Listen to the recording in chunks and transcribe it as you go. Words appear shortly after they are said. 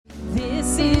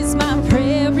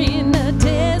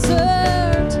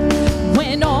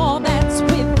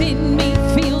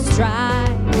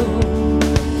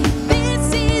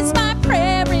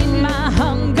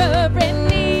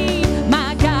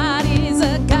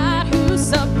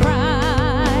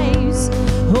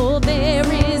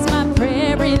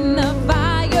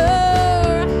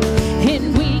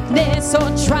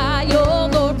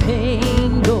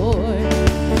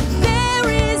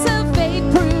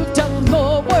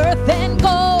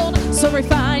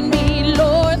refine me,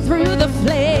 Lord, through the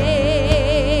flame.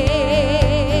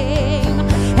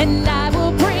 And I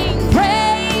will bring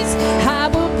praise, I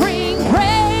will bring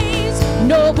praise.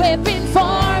 No weapon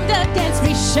formed against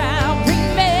me shall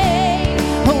remain.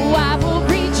 Oh, I will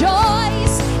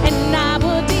rejoice and I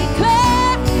will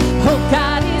declare, oh,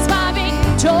 God is my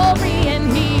victory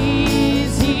and He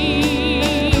is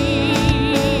here.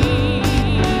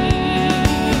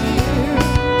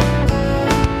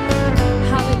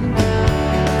 Hallelujah.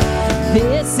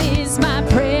 This is my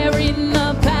prayer in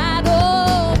the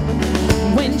battle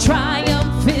when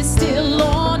triumph is still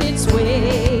on its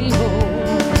way.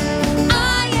 Oh,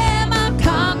 I am a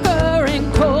conqueror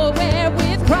and co-heir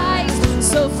with Christ,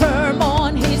 so firm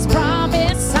on His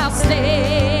promise I'll stand.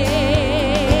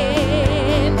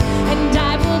 And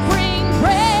I will bring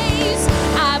praise,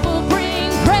 I will bring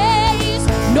praise.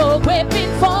 No weapon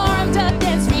formed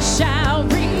against me shall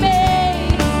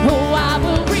remain. Oh, I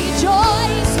will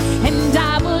rejoice and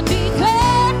I will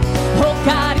declare, oh,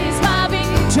 God is my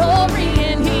victory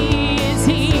and He is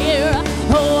here.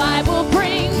 Oh, I will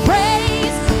bring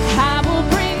praise, I will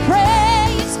bring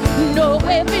praise. No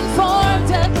weapon formed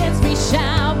against me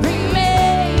shall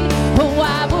remain. Oh,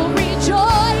 I will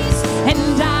rejoice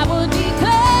and I will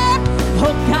declare,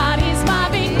 oh, God is my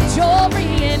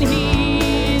victory and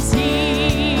He is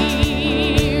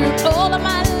here. All of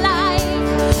my life,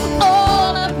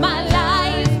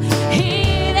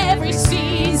 in every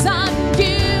season,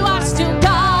 You are still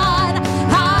God.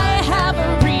 I have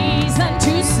a reason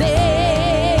to sing.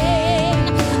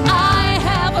 I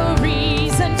have a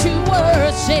reason to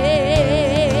worship.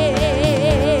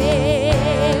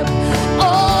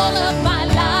 All of my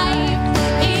life,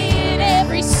 in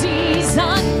every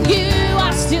season, You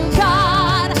are still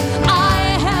God.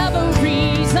 I have a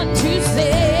reason to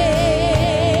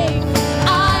sing.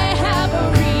 I have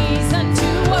a reason to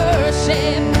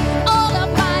worship. All of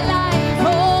my life,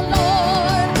 oh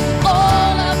Lord,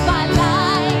 all of my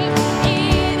life,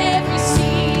 in every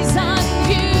season,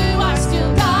 You are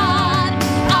still God.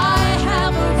 I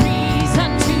have a reason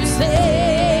to sing.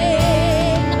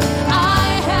 I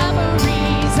have a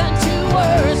reason to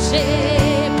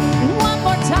worship. One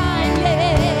more time,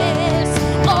 yes.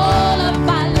 All of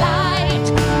my life,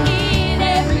 in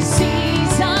every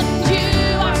season,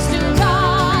 You are still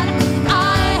God.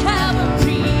 I have a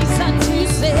reason to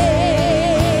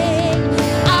sing.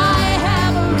 I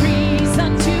have a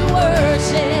reason to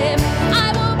worship. I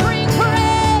will bring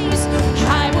praise. I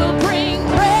will bring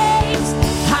praise.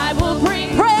 I will bring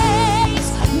praise.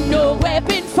 No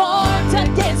weapon formed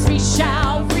against me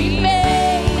shall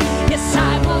remain. Yes,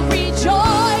 I will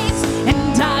rejoice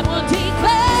and I will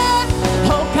declare,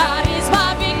 oh, God is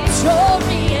my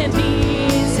victory and He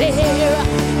is here.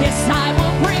 Yes, I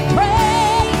will bring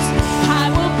praise. I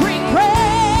will bring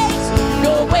praise.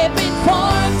 No weapon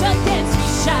formed against me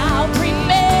shall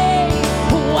remain.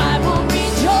 Oh, I will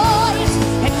rejoice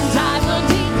and I will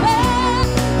declare,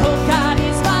 oh, God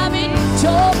is my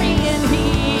victory and He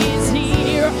is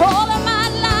here. All of my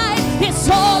life, it's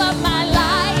all of my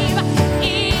life.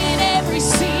 In every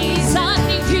season,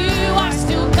 You are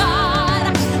still God.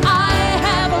 I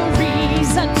have a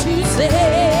reason to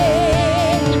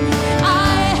sing. I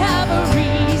have a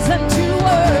reason to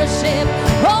worship.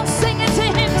 Oh, sing it to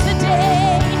Him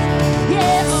today.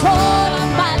 Yes, all of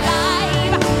my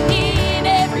life, in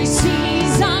every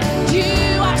season,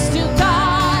 You are still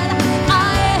God. I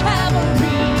have a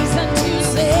reason to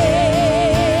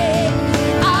sing.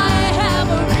 I have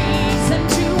a reason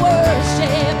to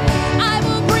worship. I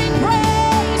will bring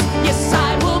praise. Yes, I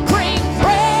will bring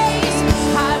praise.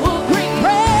 I will bring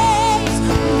praise.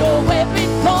 No weapon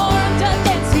formed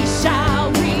against me shall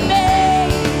remain.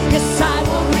 Yes, I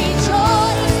will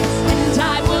rejoice and I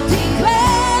will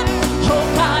declare, oh,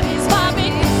 God is my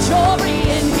victory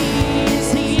and He is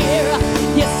here.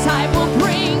 Yes, I will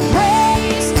bring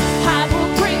praise. I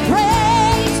will bring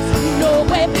praise. No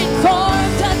weapon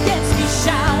formed against me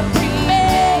shall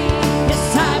remain. Yes,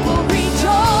 I will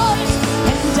rejoice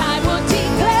and I will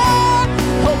declare,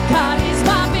 oh, God is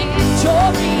my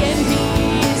victory and He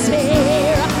is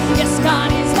here. Yes,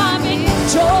 God is my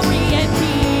victory and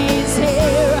He is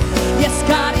here. Yes,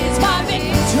 God is my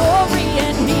victory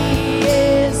and He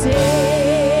is here.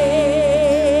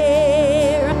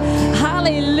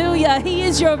 Hallelujah. He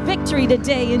is your victory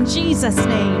today in Jesus'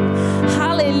 name.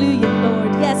 Hallelujah,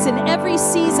 Lord. Yes, in every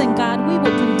season, God, we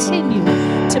will continue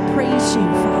to praise You,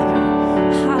 Father.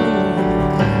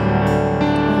 Hallelujah.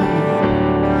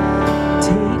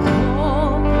 Take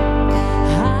all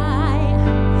I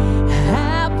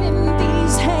have in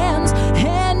these hands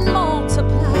and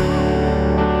multiply,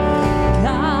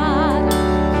 God,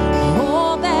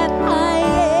 all that I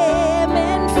am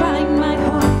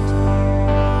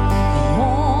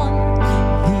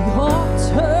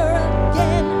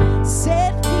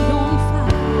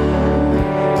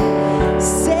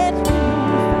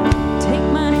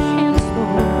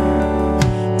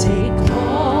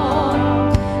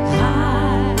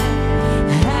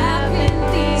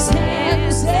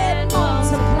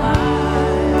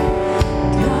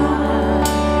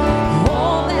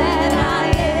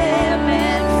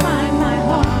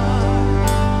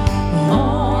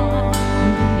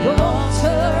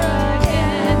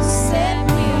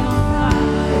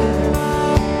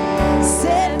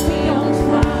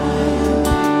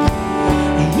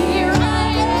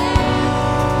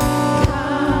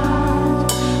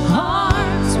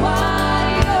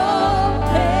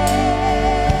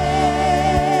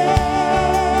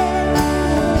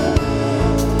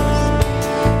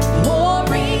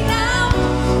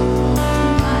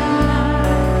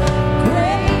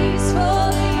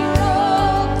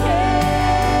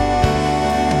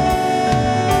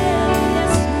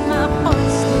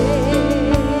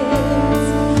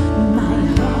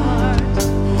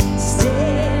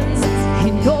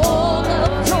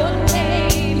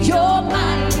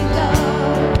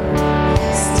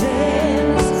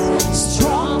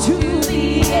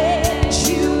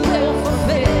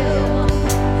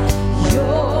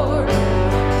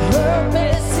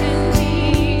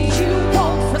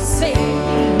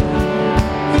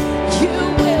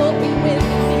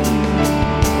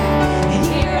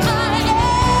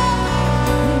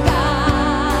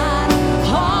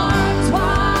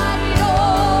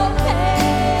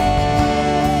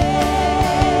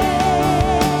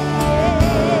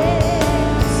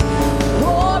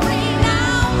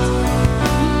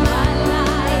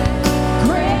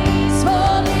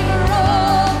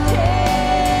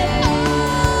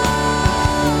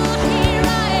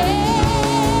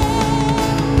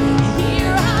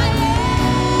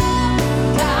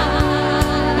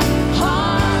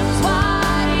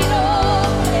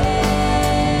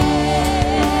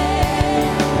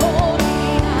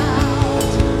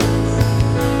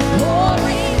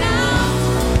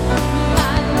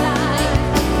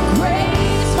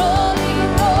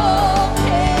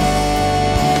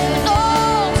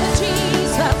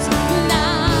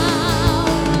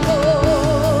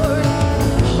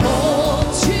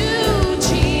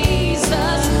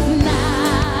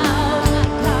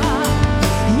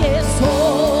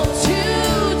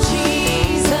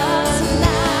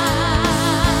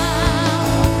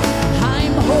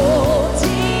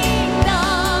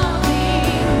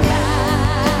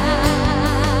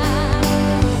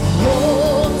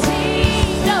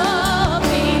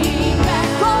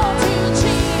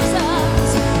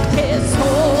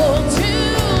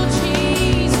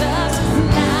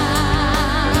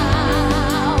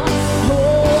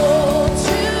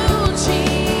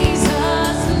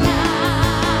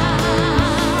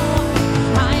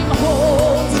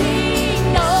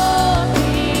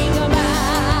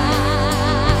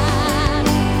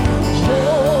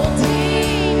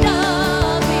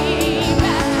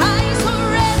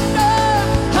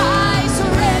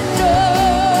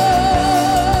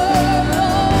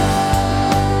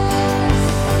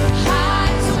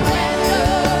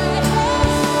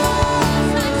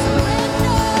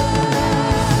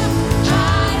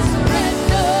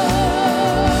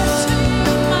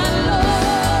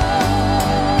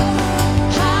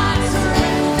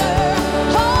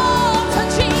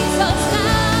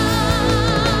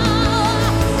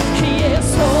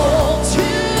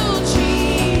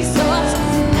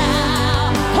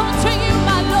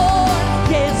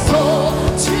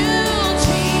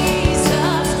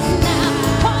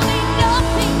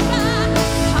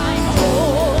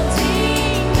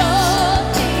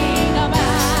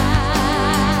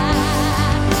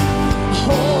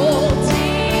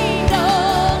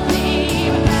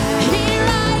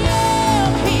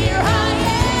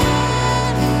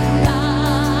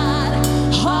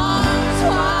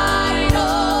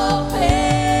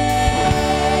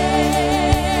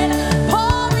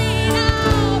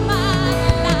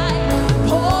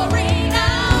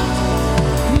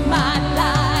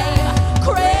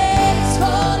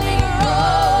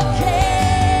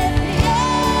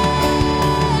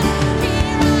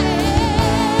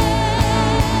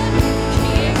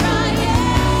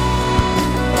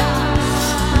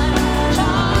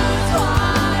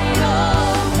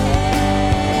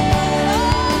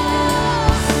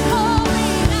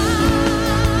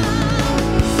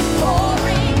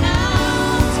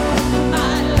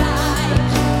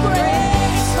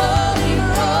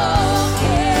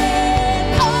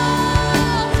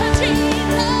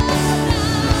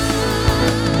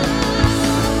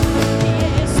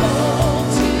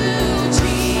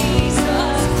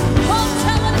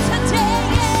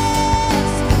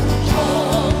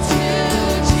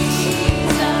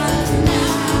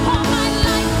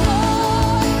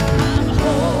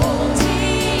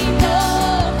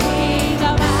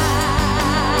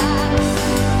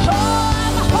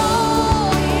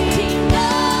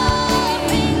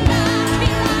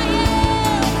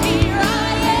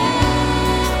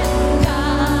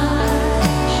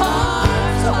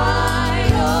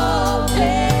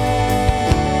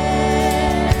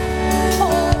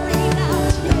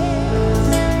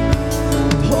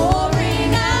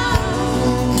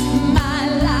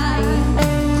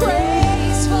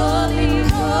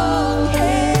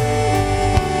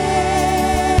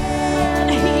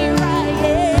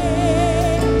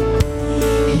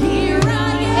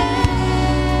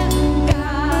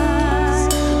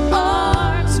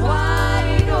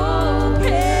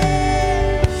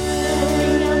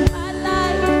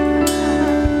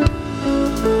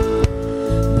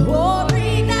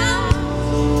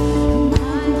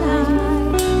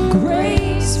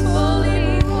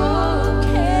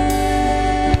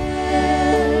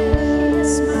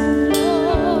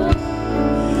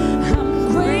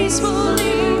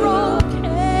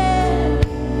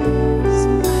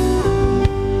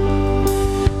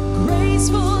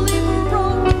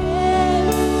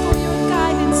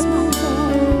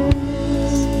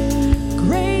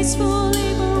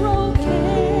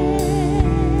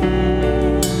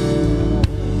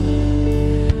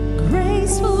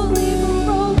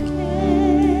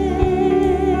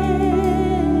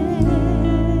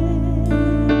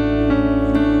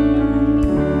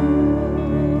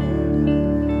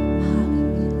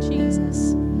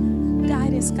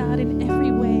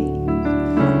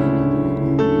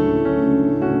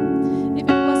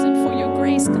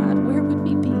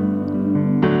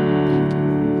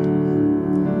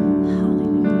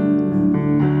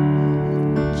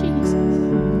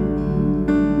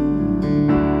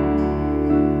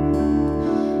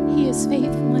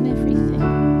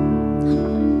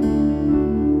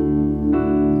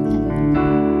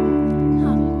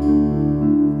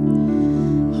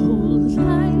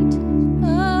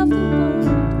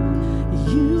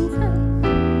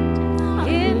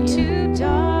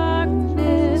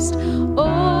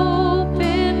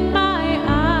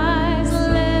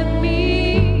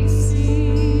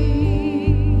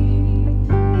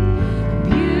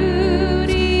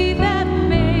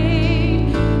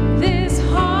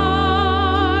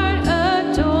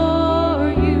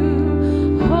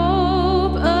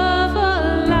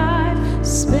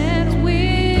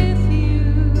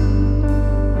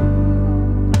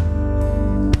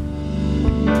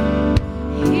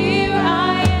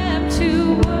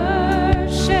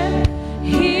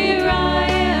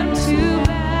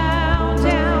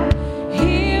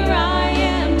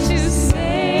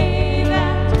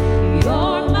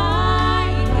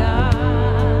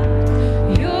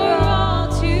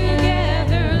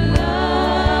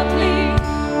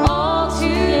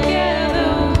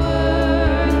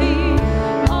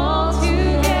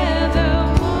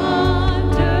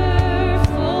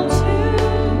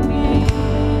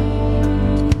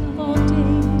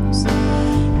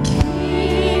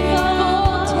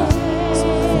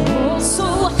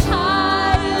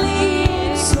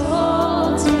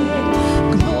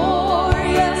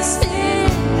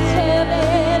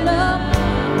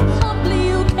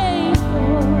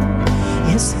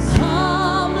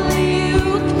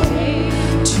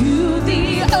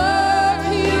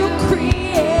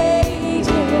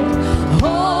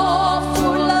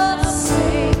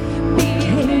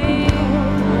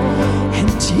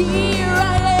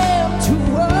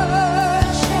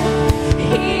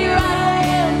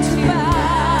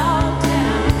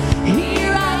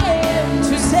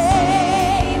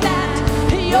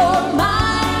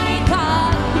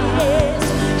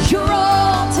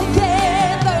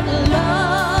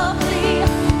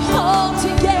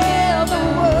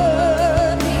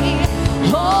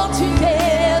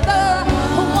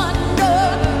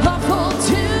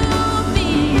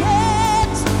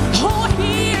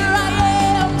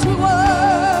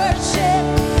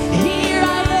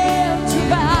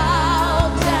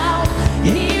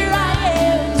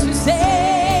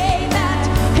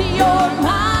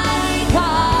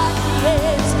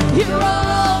You're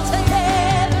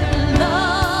altogether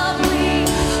lovely,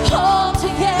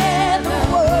 altogether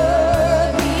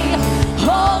worthy,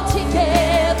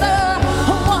 altogether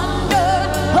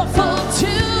wonderful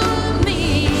to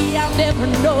me. I'll never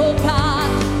know, God,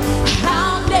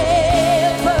 I'll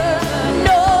never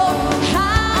know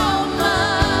how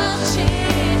much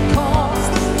it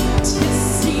costs to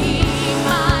see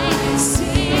my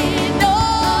sin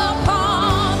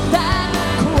upon that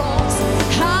cross.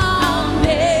 I'll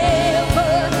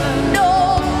never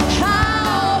know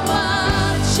how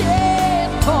much it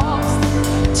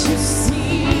costs to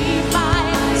see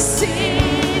my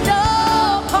sin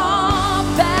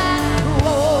upon that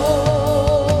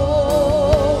cross.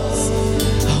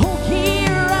 Oh,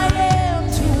 here I am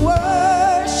to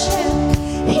worship.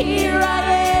 Here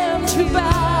I am to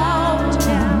bow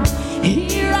down.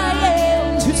 Here I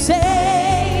am to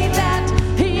say that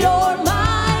you're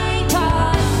my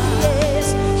God.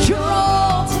 Yes, you're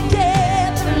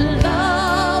altogether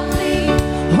lovely,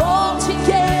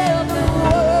 altogether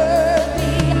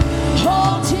worthy,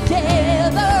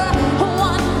 altogether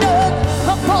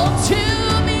wonderful to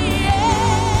me.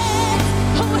 Yes.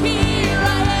 Oh, here I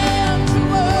am to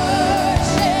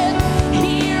worship.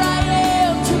 Here I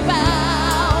am to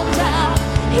bow down.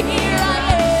 Here I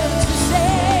am to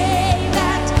say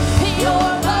that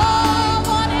you're the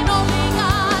one and only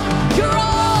God. You're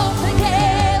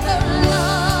altogether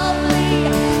lovely,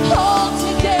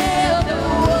 altogether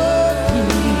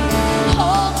worthy,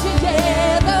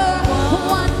 altogether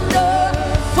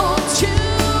wonderful to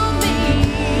me.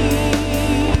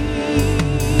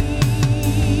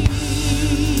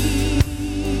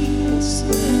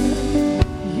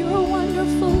 You're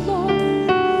wonderful, Lord.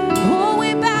 Oh,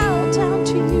 we bow down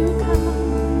to you, God.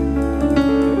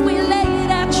 We lay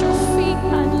it at your feet,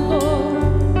 my Lord.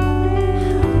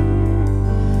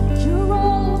 You're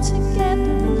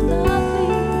altogether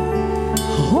lovely,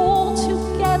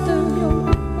 altogether you're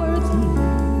worthy,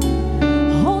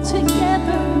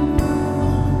 altogether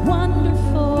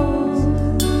wonderful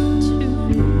to me.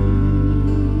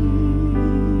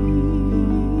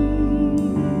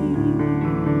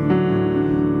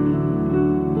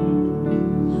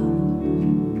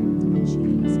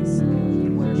 Jesus, we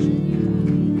worship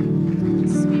you.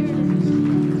 Spirit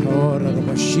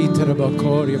of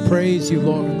Praise you,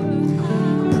 Lord.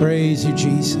 Praise you,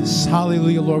 Jesus.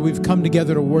 Hallelujah, Lord. We've come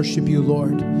together to worship you,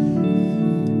 Lord.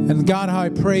 And God, I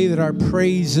pray that our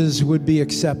praises would be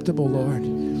acceptable,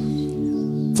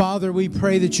 Lord. Father, we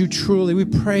pray that you've truly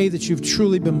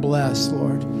been blessed,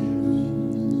 Lord,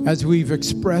 as we've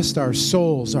expressed our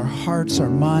souls, our hearts, our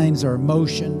minds, our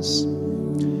emotions.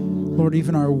 Lord,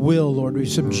 even our will, Lord, we've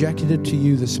subjected it to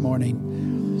you this morning.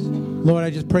 Lord,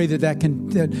 I just pray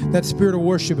that spirit of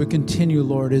worship would continue,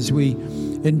 Lord, as we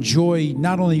enjoy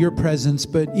not only your presence,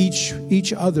 but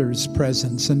each other's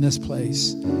presence in this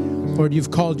place. Lord,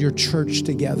 you've called your church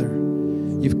together.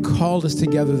 You've called us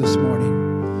together this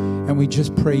morning. And we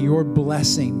just pray your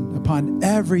blessing upon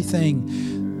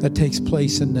everything that takes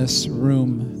place in this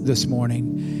room this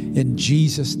morning. In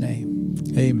Jesus' name,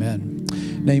 amen.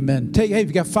 Amen. Hey,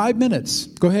 you've got 5 minutes.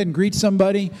 Go ahead and greet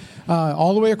somebody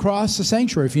all the way across the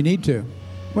sanctuary if you need to.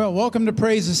 Well, welcome to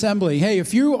Praise Assembly. Hey,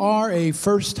 if you are a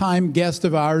first-time guest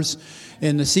of ours,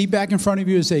 in the seat back in front of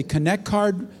you is a Connect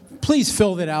card. Please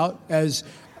fill it out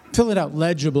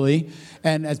legibly.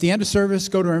 And at the end of service,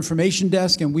 go to our information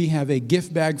desk, and we have a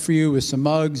gift bag for you with some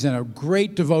mugs and a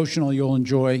great devotional you'll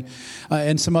enjoy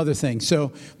and some other things.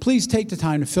 So please take the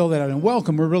time to fill that out. And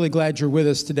welcome. We're really glad you're with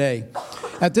us today.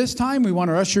 At this time, we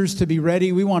want our ushers to be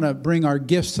ready. We want to bring our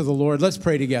gifts to the Lord. Let's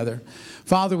pray together.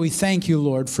 Father, we thank you,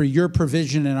 Lord, for your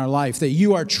provision in our life, that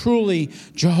you are truly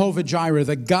Jehovah Jireh,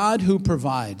 the God who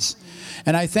provides.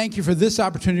 And I thank you for this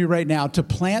opportunity right now to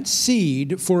plant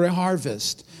seed for a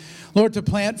harvest. Lord, to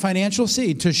plant financial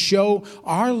seed, to show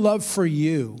our love for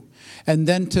you, and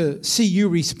then to see you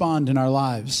respond in our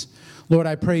lives. Lord,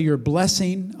 I pray your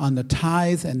blessing on the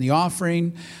tithe and the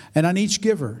offering and on each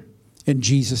giver. In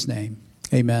Jesus' name,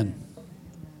 amen.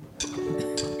 Put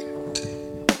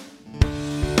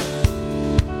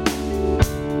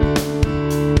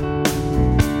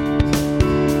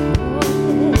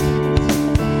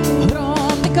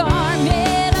on the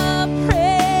garment of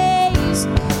praise.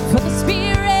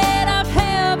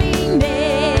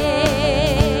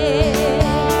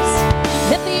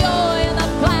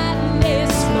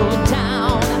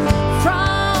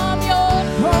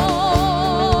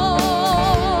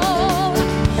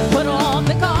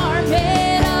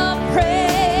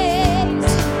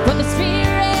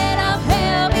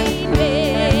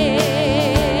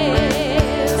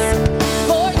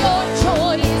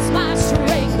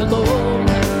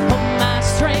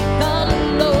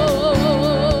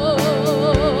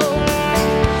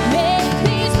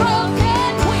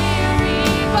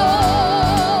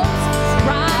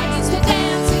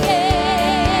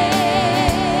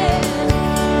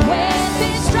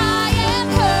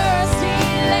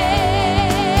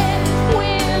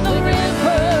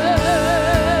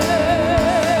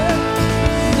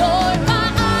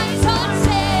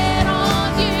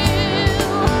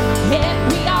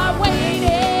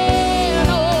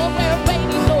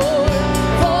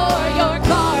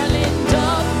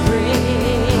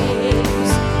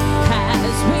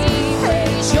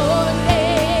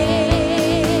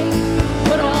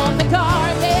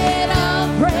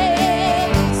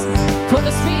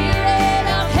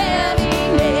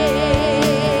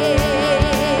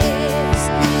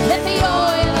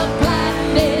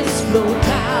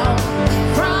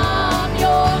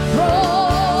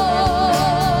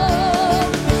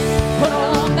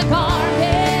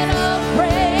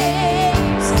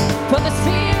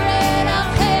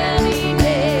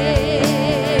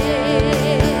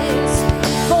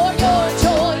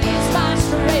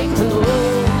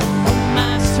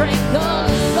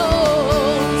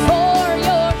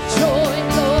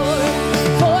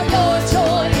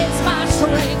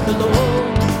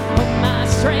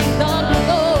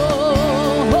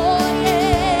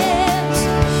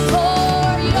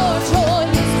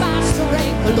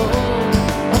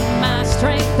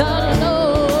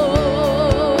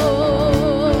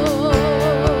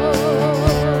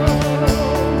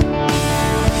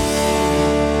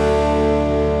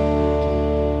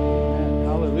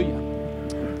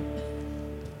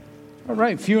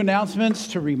 right, a few announcements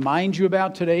to remind you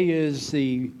about. Today is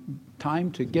the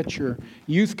time to get your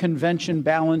youth convention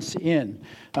balance in.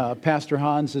 Pastor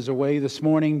Hans is away this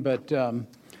morning, but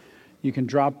you can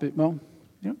drop it. Well,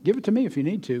 give it to me if you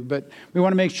need to. But we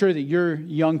want to make sure that your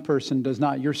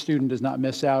your student does not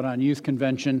miss out on youth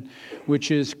convention,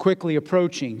 which is quickly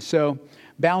approaching. So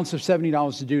balance of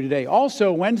 $70 to do today.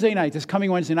 Also, this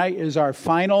coming Wednesday night is our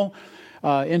final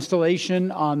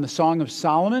installation on the Song of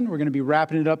Solomon. We're going to be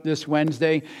wrapping it up this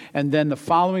Wednesday. And then the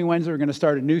following Wednesday, we're going to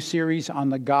start a new series on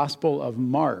the Gospel of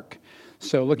Mark.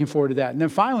 So looking forward to that. And then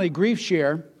finally, Grief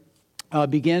Share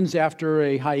begins after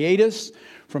a hiatus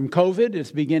from COVID.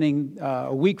 It's beginning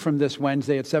a week from this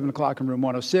Wednesday at 7 o'clock in room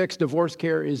 106. Divorce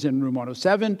Care is in room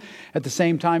 107 at the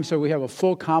same time. So we have a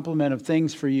full complement of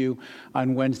things for you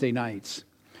on Wednesday nights.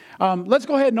 Let's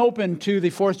go ahead and open to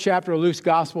the 4th chapter of Luke's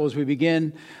Gospel as we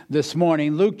begin this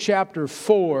morning. Luke chapter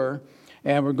 4,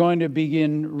 and we're going to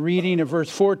begin reading at verse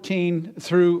 14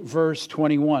 through verse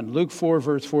 21. Luke 4,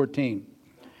 verse 14.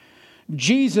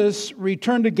 Jesus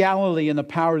returned to Galilee in the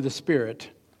power of the Spirit,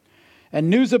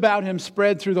 and news about him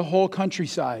spread through the whole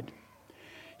countryside.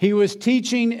 He was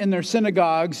teaching in their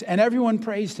synagogues, and everyone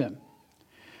praised him.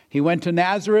 He went to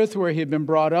Nazareth, where he had been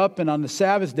brought up, and on the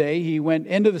Sabbath day he went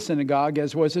into the synagogue,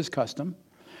 as was his custom.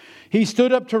 He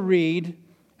stood up to read,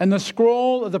 and the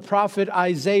scroll of the prophet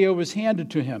Isaiah was handed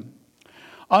to him.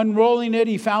 Unrolling it,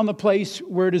 he found the place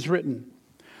where it is written,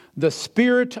 "The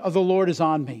Spirit of the Lord is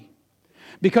on me,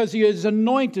 because he has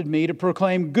anointed me to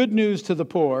proclaim good news to the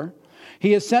poor.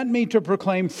 He has sent me to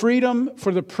proclaim freedom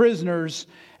for the prisoners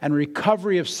and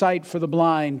recovery of sight for the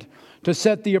blind, to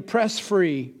set the oppressed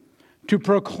free, to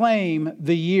proclaim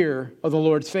the year of the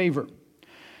Lord's favor."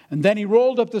 And then he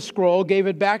rolled up the scroll, gave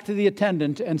it back to the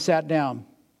attendant, and sat down.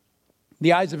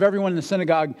 The eyes of everyone in the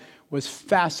synagogue was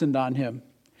fastened on him.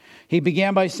 He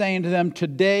began by saying to them,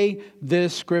 "Today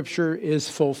this scripture is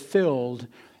fulfilled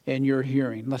in your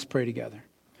hearing." Let's pray together.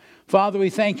 Father, we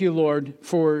thank you, Lord,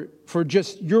 for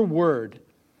just your word.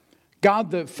 God,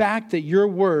 the fact that your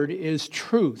word is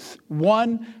truth,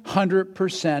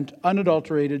 100%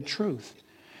 unadulterated truth.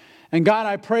 And God,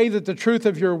 I pray that the truth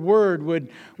of your word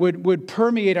would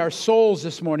permeate our souls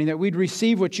this morning, that we'd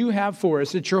receive what you have for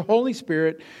us, that your Holy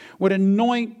Spirit would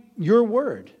anoint your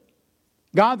word.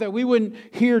 God, that we wouldn't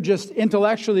hear just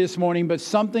intellectually this morning, but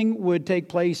something would take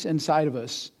place inside of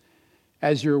us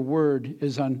as your word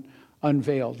is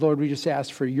unveiled. Lord, we just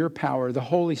ask for your power, the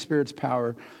Holy Spirit's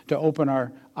power, to open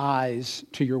our eyes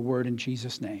to your word in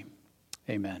Jesus' name.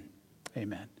 Amen.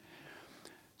 Amen.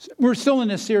 We're still in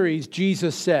this series,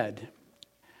 Jesus Said.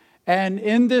 And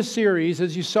in this series,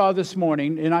 as you saw this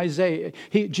morning in Isaiah,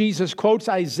 Jesus quotes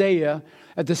Isaiah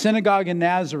at the synagogue in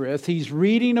Nazareth. He's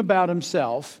reading about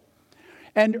himself.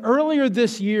 And earlier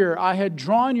this year, I had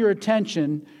drawn your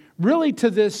attention really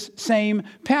to this same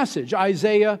passage,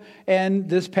 Isaiah and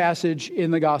this passage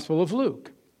in the Gospel of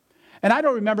Luke. And I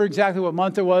don't remember exactly what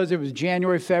month it was. It was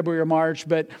January, February, or March.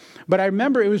 But I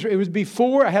remember it was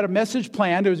before I had a message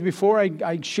planned. It was before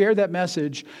I shared that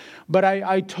message. But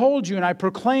I told you and I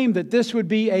proclaimed that this would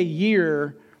be a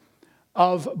year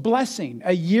of blessing,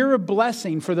 a year of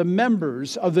blessing for the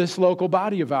members of this local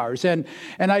body of ours. And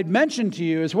I'd mentioned to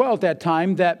you as well at that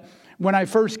time that when I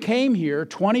first came here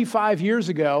 25 years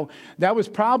ago, that was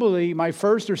probably my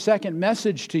first or second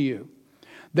message to you.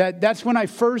 That's when I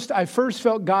first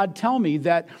felt God tell me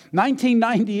that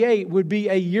 1998 would be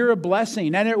a year of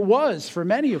blessing, and it was for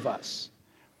many of us.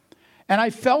 And I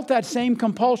felt that same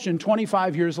compulsion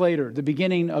 25 years later, the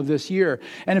beginning of this year.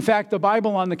 And in fact, the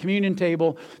Bible on the communion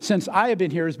table, since I have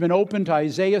been here, has been open to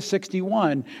Isaiah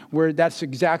 61, where that's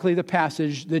exactly the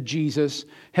passage that Jesus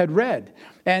had read.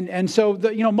 And so,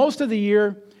 most of the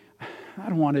year, I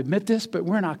don't want to admit this, but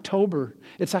we're in October.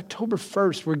 It's October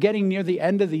 1st. We're getting near the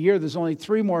end of the year. There's only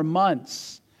 3 more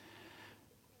months.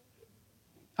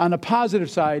 On the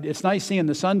positive side, it's nice seeing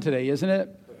the sun today, isn't it?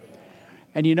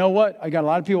 And you know what? I got a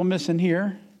lot of people missing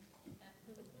here.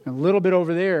 A little bit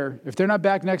over there. If they're not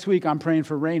back next week, I'm praying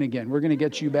for rain again. We're going to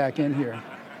get you back in here.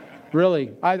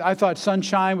 Really. I thought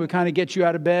sunshine would kind of get you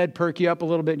out of bed, perk you up a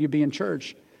little bit, and you'd be in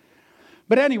church.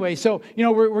 But anyway, so,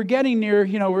 we're getting near,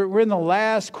 we're in the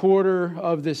last quarter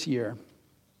of this year.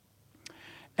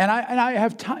 And I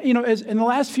have time, as in the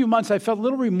last few months, I felt a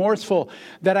little remorseful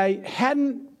that I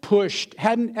hadn't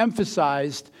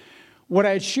emphasized what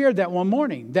I had shared that one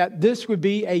morning, that this would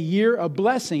be a year of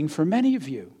blessing for many of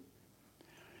you.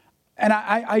 And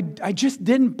I just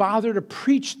didn't bother to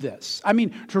preach this. I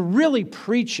mean, to really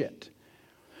preach it.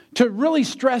 to really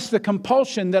stress the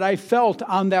compulsion that I felt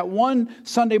on that one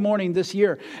Sunday morning this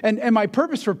year. And my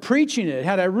purpose for preaching it,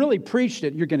 had I really preached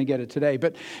it, you're going to get it today,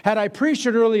 but had I preached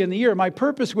it early in the year, my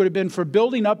purpose would have been for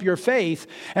building up your faith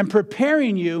and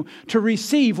preparing you to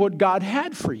receive what God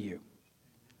had for you.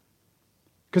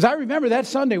 Because I remember that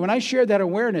Sunday when I shared that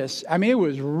awareness, I mean, it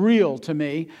was real to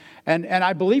me, and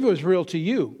I believe it was real to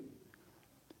you.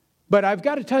 But I've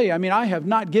got to tell you, I mean, I have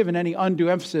not given any undue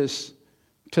emphasis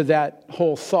to that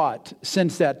whole thought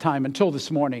since that time until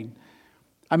this morning.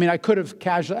 I mean, I could have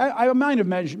casually, I might have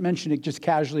mentioned it just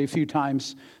casually a few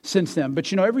times since then.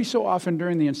 But, every so often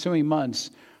during the ensuing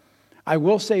months, I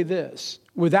will say this,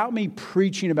 without me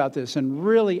preaching about this and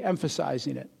really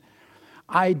emphasizing it,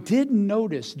 I did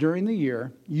notice during the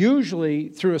year, usually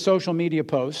through a social media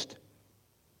post,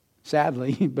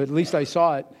 sadly, but at least I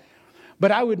saw it,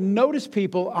 but I would notice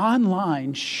people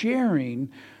online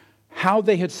sharing how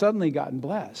they had suddenly gotten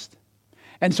blessed.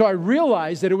 And so I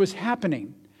realized that it was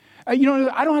happening. I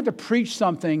don't have to preach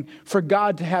something for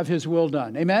God to have His will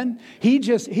done. Amen? He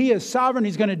is sovereign.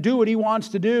 He's going to do what He wants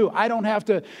to do. I don't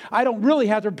really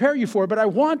have to prepare you for it, but I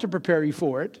want to prepare you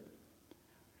for it.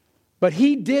 But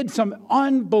He did some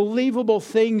unbelievable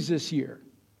things this year.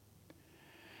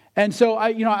 And so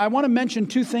I want to mention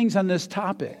two things on this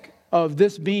topic of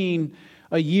this being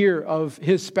a year of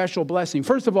His special blessing.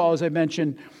 First of all, as I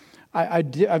mentioned,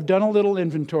 I've done a little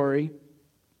inventory,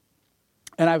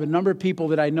 and I have a number of people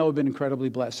that I know have been incredibly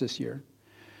blessed this year.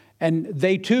 And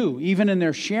they too, even in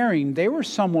their sharing, they were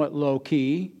somewhat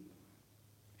low-key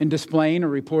in displaying or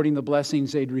reporting the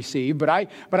blessings they'd received, but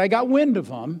I got wind of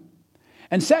them.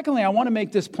 And secondly, I want to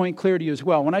make this point clear to you as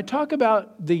well. When I talk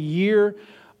about the year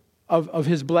of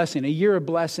His blessing, a year of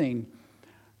blessing,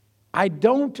 I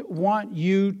don't want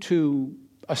you to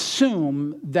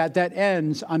assume that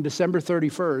ends on December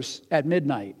 31st at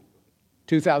midnight,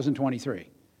 2023.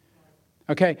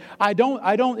 Okay? I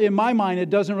don't, in my mind, it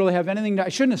doesn't really have anything, I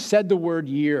shouldn't have said the word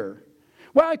year.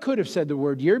 Well, I could have said the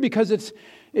word year because it's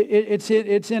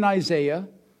in Isaiah.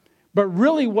 But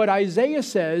really what Isaiah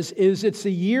says is it's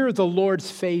the year of the Lord's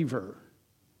favor.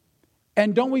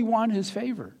 And don't we want His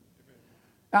favor?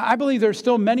 I believe there's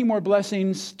still many more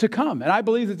blessings to come. And I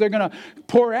believe that they're going to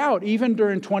pour out even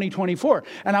during 2024.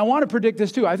 And I want to predict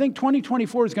this too. I think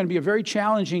 2024 is going to be a very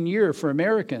challenging year for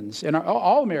Americans, and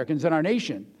all Americans in our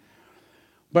nation.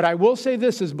 But I will say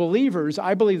this, as believers,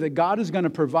 I believe that God is going to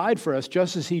provide for us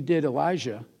just as He did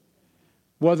Elijah.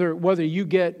 Whether you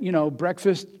get,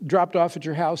 breakfast dropped off at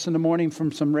your house in the morning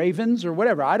from some ravens or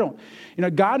whatever,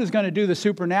 God is going to do the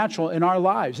supernatural in our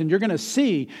lives. And you're going to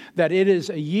see that it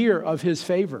is a year of His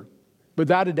favor,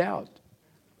 without a doubt.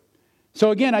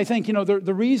 So again, I think,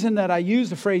 the reason that I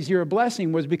used the phrase year of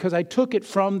blessing was because I took it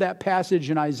from that passage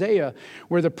in Isaiah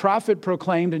where the prophet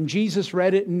proclaimed, and Jesus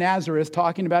read it in Nazareth,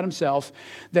 talking about Himself,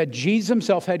 that Jesus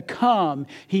Himself had come.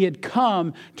 He had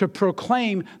come to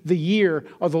proclaim the year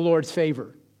of the Lord's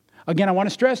favor. Again, I want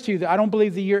to stress to you that I don't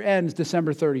believe the year ends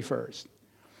December 31st.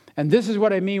 And this is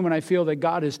what I mean when I feel that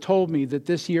God has told me that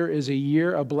this year is a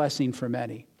year of blessing for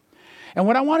many. And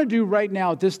what I want to do right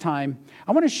now at this time,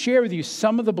 I want to share with you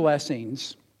some of the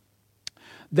blessings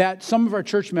that some of our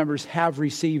church members have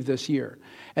received this year.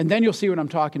 And then you'll see what I'm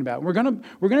talking about. We're going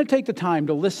to take the time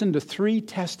to listen to 3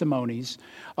 testimonies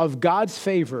of God's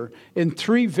favor in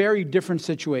 3 very different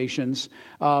situations.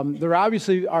 There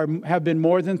obviously have been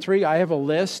more than 3. I have a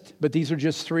list, but these are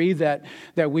just 3 that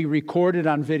we recorded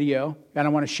on video, and I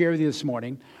want to share with you this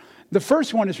morning. The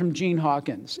first one is from Jean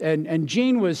Hawkins, and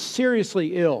Jean was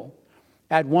seriously ill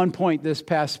at one point this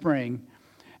past spring.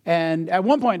 And at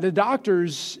one point, the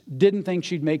doctors didn't think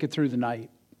she'd make it through the night.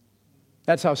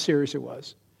 That's how serious it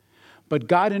was. But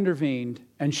God intervened,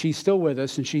 and she's still with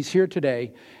us, and she's here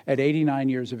today at 89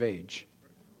 years of age.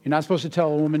 You're not supposed to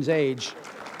tell a woman's age.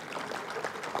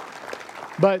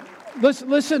 But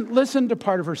listen to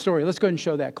part of her story. Let's go ahead and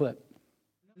show that clip.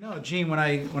 No, Jean, when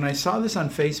I saw this on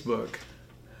Facebook,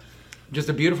 just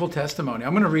a beautiful testimony.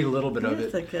 I'm going to read a little bit of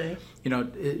it. Okay.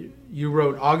 You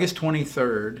wrote August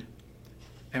 23rd.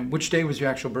 And which day was your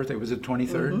actual birthday? Was it 23rd?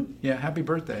 Mm-hmm. Yeah, happy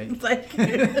birthday. Thank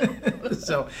you.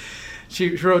 So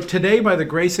she wrote, today, by the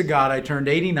grace of God, I turned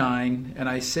 89. And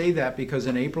I say that because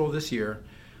in April of this year,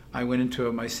 I went into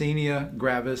a myasthenia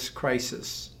gravis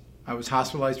crisis. I was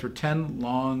hospitalized for 10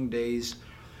 long days,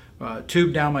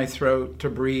 tube down my throat to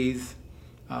breathe.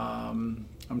 I'm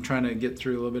trying to get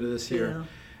through a little bit of this here. Yeah.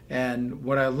 And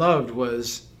what I loved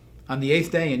was on the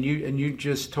 8th day, and you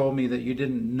just told me that you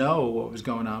didn't know what was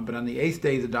going on, but on the 8th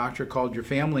day, the doctor called your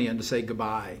family in to say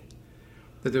goodbye,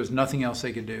 that there was nothing else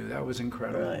they could do. That was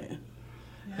incredible. Right.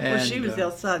 Well, she was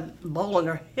outside bawling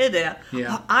her head out,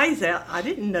 her eyes out. I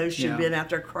didn't know she'd been out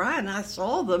there crying. I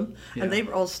saw them, and they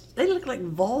looked like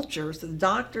vultures. The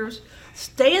doctors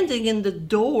standing in the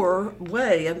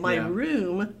doorway of my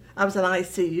room. I was in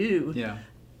ICU. Yeah.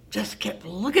 Just kept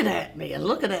looking at me and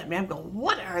looking at me. I'm going,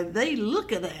 what are they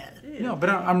looking at? No, but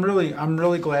I'm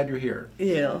really glad you're here.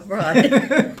 Yeah, right.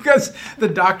 Because the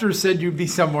doctor said you'd be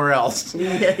somewhere else.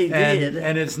 Yeah, he did.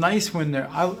 And it's nice when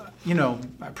I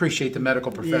appreciate the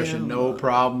medical profession. Yeah. No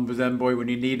problem with them, boy. When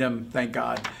you need them, thank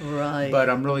God. Right. But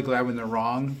I'm really glad when they're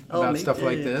wrong about stuff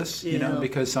like this.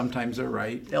 Because sometimes they're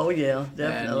right. Oh yeah,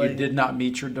 definitely. And you did not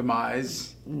meet your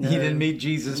demise. No. You didn't meet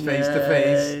Jesus face to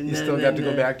face. You still got to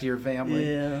go back to your family.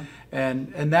 Yeah.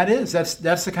 And that's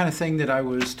the kind of thing that I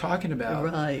was talking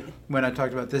about when I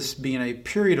talked about this being a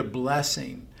period of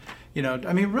blessing.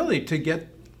 Really to get,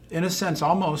 in a sense,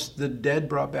 almost the dead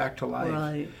brought back to life.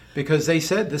 Right. Because they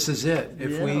said this is it.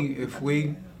 If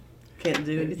we can't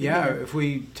do anything. Yeah, if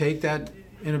we take that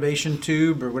innovation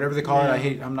tube or whatever they call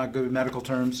it, I'm not good with medical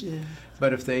terms. Yeah.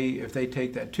 But if they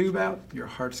take that tube out, your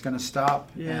heart's going to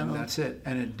stop, and that's it.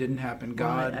 And it didn't happen.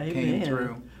 God came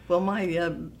through. Well,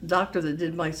 my doctor that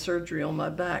did my surgery on my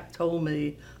back told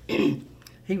me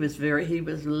he was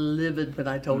livid when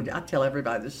I told you. I tell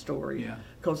everybody this story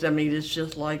because it's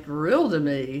just like real to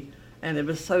me, and it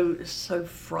was so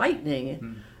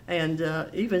frightening. And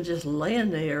even just laying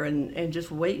there and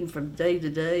just waiting from day to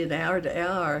day and hour to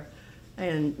hour,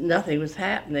 and nothing was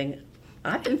happening.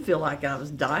 I didn't feel like I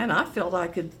was dying. I felt I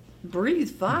could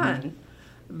breathe fine.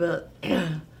 But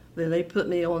then they put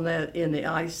me on that in the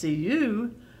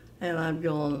ICU, and I'm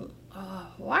going,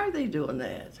 why are they doing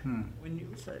that?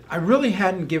 I really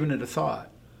hadn't given it a thought.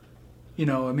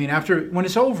 After, when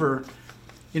it's over,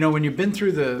 when you've been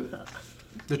through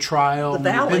the trial, the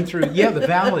valley. You've been through, the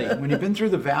valley. When you've been through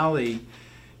the valley,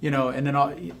 and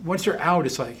then once you're out,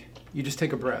 it's like you just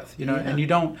take a breath, and I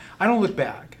don't look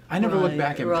back. I never look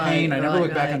back in pain. I never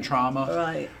look back in trauma.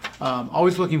 Right.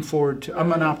 Always looking forward to.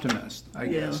 I'm an optimist, I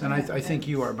guess, and I think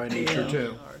you are by nature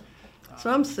too. So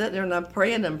I'm sitting there and I'm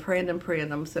praying and praying and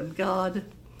praying. I'm saying, God,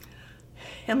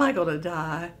 am I going to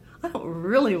die? I don't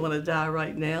really want to die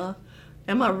right now.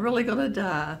 Am I really going to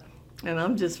die? And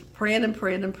I'm just praying and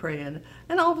praying and praying.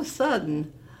 And all of a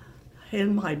sudden,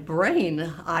 in my brain,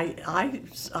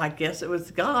 I guess it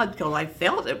was God, because I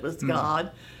felt it was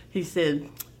God. He said,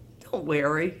 don't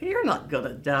worry, you're not going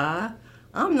to die.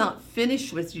 I'm not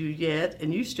finished with you yet,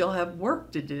 and you still have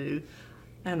work to do.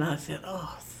 And I said,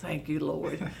 oh, thank you,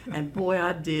 Lord. And boy,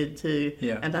 I did too.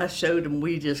 Yeah. And I showed him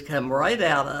we just come right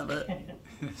out of it.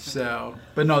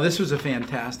 But no, this was a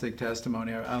fantastic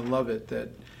testimony. I love it that,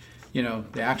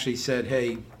 they actually said,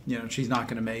 hey, she's not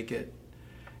going to make it.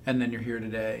 And then you're here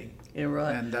today. Yeah,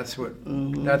 right. And that's what,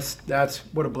 that's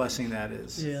what a blessing that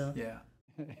is. Yeah. Yeah.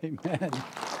 Amen.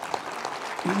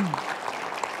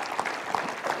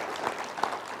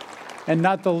 And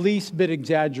not the least bit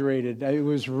exaggerated. It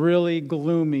was really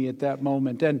gloomy at that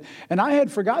moment. And I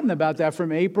had forgotten about that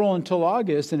from April until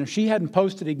August. And if she hadn't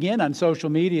posted again on social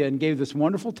media and gave this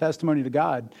wonderful testimony to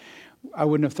God, I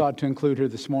wouldn't have thought to include her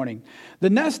this morning. The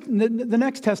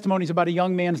next testimony is about a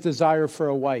young man's desire for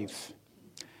a wife.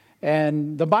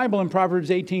 And the Bible in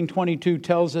Proverbs 18:22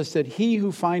 tells us that he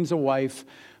who finds a wife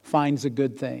finds a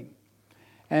good thing.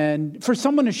 And for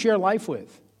someone to share life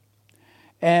with.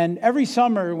 And every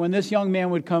summer when this young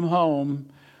man would come home,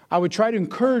 I would try to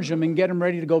encourage him and get him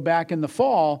ready to go back in the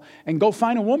fall and go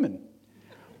find a woman.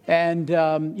 And,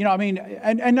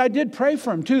 and I did pray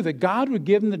for him too, that God would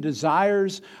give him the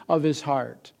desires of his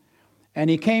heart. And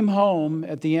he came home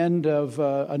at the end of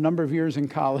a number of years in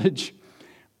college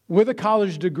with a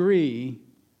college degree,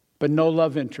 but no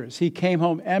love interest. He came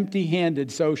home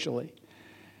empty-handed socially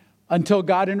until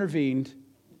God intervened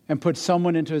and put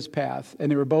someone into his path,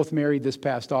 and they were both married this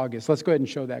past August. Let's go ahead and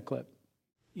show that clip.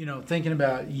 Thinking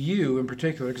about you in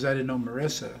particular, because I didn't know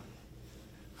Marissa.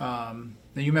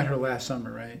 Now, you met her last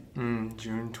summer, right?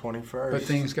 June 21st. But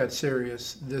things got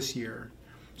serious this year.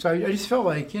 So I just felt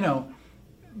like,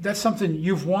 that's something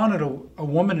you've wanted a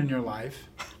woman in your life.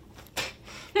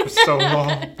 For so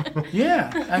long. Yeah,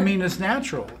 it's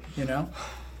natural,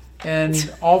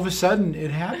 And all of a sudden,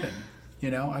 it happened,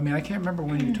 I can't remember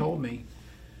when you told me.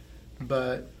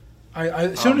 But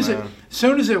as soon as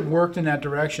it worked in that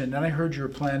direction, and I heard you were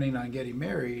planning on getting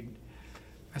married,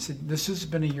 I said, this has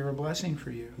been a year of blessing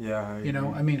for you. Yeah.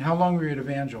 How long were you at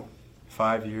Evangel?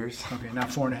 5 years. Okay, not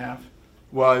 4.5?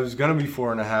 Well, it was going to be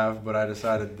 4.5, but I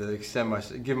decided to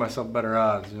give myself better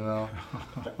odds,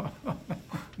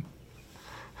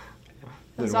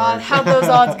 How'd those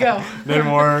odds go?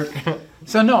 Didn't work.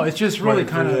 So no, it's just really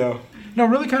kind of...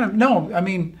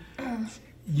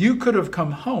 you could have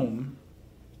come home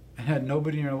and had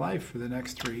nobody in your life for the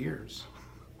next 3 years.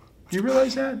 Do you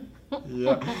realize that?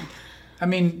 Yeah. I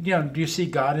mean, do you see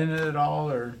God in it at all,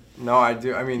 or? No, I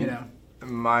do. I mean,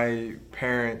 my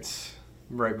parents,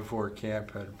 right before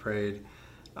camp, had prayed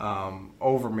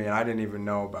over me, and I didn't even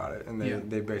know about it. And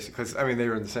they basically, because, I mean, they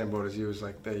were in the same boat as you. It was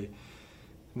like they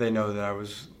know that I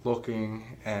was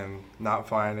looking and not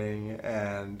finding,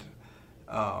 and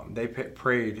they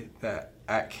prayed that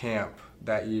at camp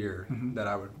that year that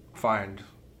I would find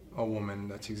a woman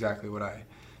that's exactly what I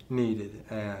needed.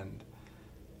 And,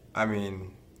 I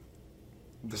mean,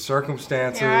 the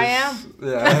circumstances. Here I am.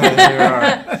 Yeah, here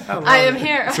are. I am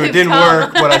here. So it didn't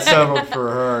work, but I settled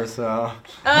for her. So.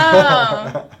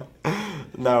 Oh.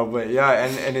 No, but yeah,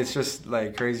 and it's just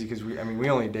like crazy because we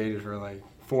only dated for like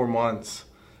 4 months,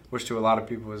 which to a lot of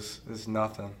people is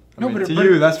nothing. I mean, to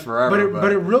you that's forever.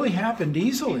 But it really happened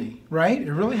easily, right?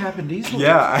 It really happened easily.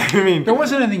 Yeah, I mean, there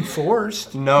wasn't anything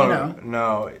forced. No,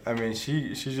 no. I mean,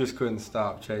 she just couldn't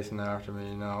stop chasing after me,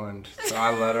 and so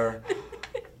I let her.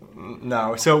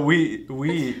 No, so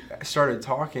we started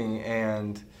talking,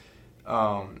 and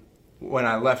when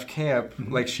I left camp,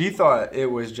 like she thought it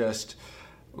was just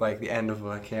like the end of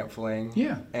a camp fling.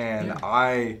 Yeah. And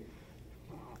I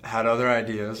had other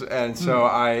ideas, and so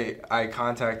I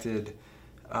contacted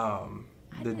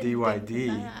the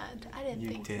DYD. I didn't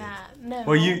think that. No.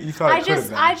 Well, you thought it could have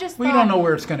been. I just well, you don't know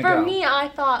where it's going to go. For me, I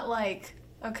thought like,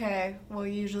 okay, well,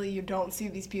 usually you don't see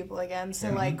these people again.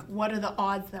 So like, what are the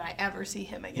odds that I ever see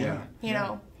him again? Yeah. You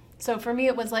know. So for me,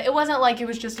 it was like, it wasn't like it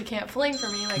was just a camp fling for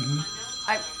me. Like,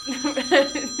 I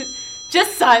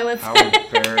just silence. How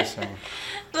embarrassing.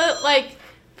 But like,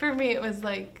 for me, it was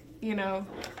like,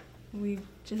 we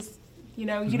just, you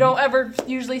don't ever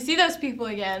usually see those people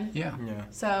again. Yeah. Yeah.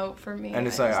 So for me, and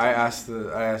it's like I asked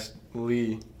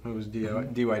Lee, who was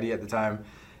DYD at the time,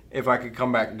 if I could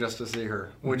come back just to see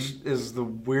her, which is the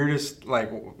weirdest. Like,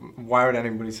 why would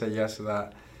anybody say yes to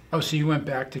that? Oh, so you went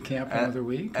back to camp another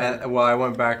week? Well, I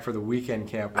went back for the weekend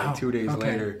camp 2 days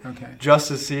later, okay, just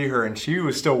to see her, and she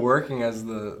was still working as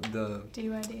the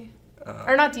DYD.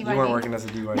 Or not DYD. You weren't working as a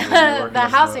DYD.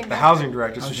 The housing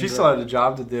director. So she still had a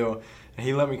job to do, and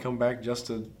he let me come back just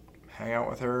to hang out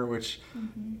with her, which,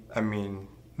 I mean,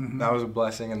 that was a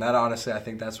blessing. And that, honestly, I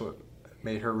think that's what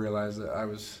made her realize that I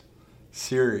was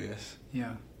serious.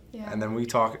 Yeah. Yeah. And then we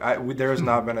talked. There has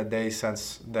not been a day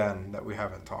since then that we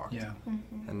haven't talked. Yeah.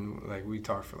 And like we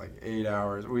talked for like 8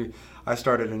 hours. I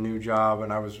started a new job,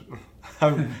 and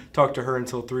I talked to her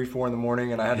until 3-4 in the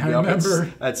morning, and I had to be up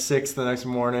at 6 the next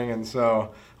morning. And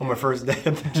so on my first day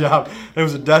at the job, it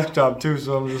was a desk job too.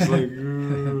 So I'm just like,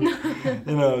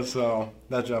 so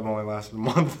that job only lasted a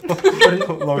month.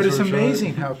 but it's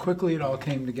amazing how quickly it all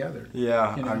came together. Yeah.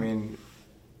 I mean.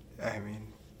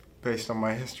 Based on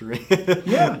my history.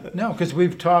 Yeah, no, because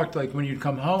we've talked, like, when you'd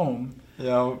come home,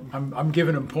 yeah, I'm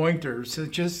giving him pointers. So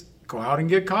just go out and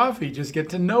get coffee. Just get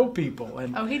to know people.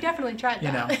 And he definitely tried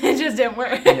that. It just didn't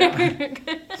work.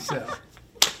 Yeah. So.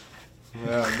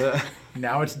 Yeah.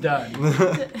 Now it's done.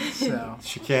 So.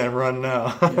 She can't run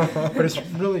now. Yeah. But it's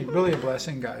really, really a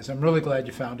blessing, guys. I'm really glad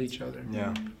you found each other.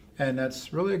 Yeah. And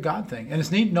that's really a God thing. And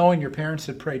it's neat knowing your parents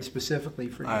had prayed specifically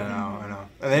for you. I know.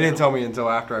 And they didn't tell me until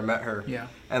after I met her. Yeah.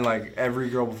 And like every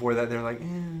girl before that, they're like,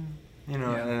 and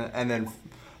then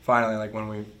finally, like when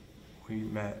we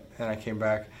met and I came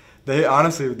back, they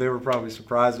were probably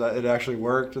surprised that it actually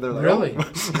worked. They're like, really?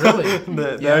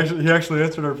 He actually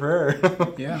answered our prayer.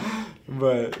 Yeah.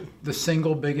 But the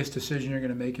single biggest decision you're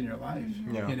going to make in your life,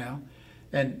 yeah.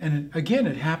 And again,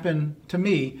 it happened to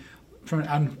me. From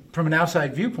an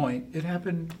outside viewpoint, it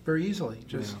happened very easily.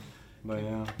 Just,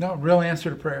 no, real answer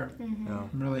to prayer. Yeah. I'm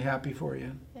really happy for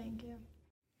you. Thank you.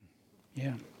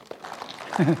 Yeah.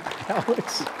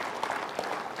 Alex.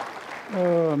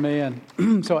 Oh, man.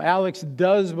 So Alex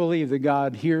does believe that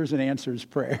God hears and answers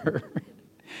prayer.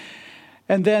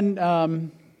 And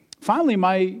then finally,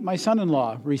 my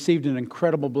son-in-law received an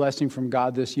incredible blessing from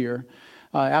God this year.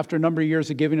 After a number of years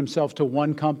of giving himself to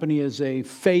one company as a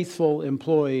faithful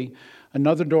employee,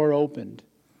 another door opened.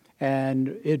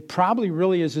 And it probably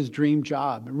really is his dream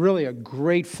job. Really a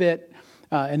great fit.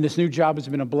 And this new job has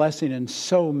been a blessing in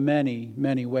so many,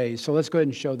 many ways. So let's go ahead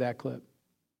and show that clip.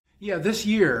 Yeah, this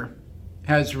year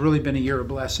has really been a year of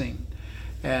blessing.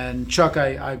 And Chuck,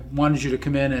 I wanted you to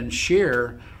come in and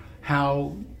share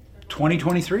how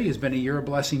 2023 has been a year of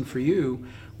blessing for you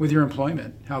with your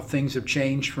employment, how things have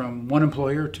changed from one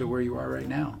employer to where you are right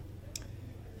now.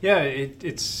 Yeah,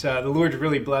 it's the Lord's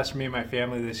really blessed me and my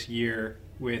family this year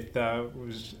with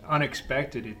was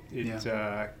unexpected. It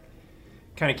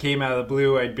kind of came out of the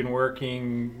blue. I'd been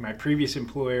working my previous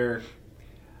employer.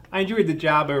 I enjoyed the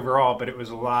job overall, but it was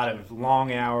a lot of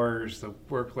long hours. The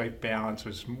work-life balance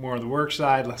was more on the work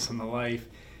side, less on the life.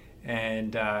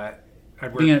 And I'd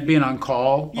work, being on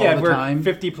call all I'd the work time.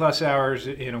 50-plus hours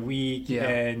in a week Yeah.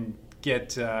 and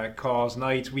get calls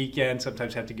nights, weekends,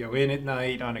 sometimes have to go in at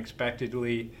night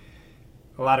unexpectedly.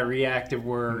 A lot of reactive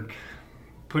work,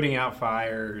 putting out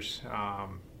fires,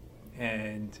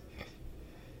 and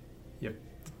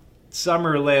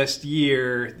summer last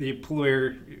year, the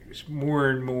employer was more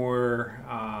and more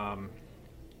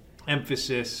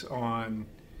emphasis on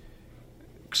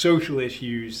social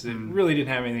issues that really didn't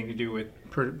have anything to do with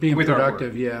Being with our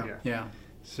productive, work. yeah.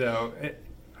 So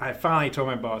I finally told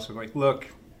my boss, I'm like, look.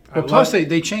 Well, plus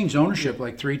they changed ownership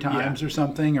like 3 times or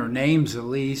something, or names at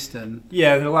least, and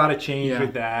there's a lot of change Yeah.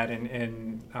 with that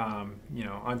and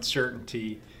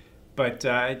uncertainty. But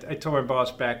I told my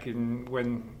boss back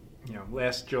when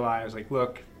last July, I was like,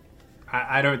 look,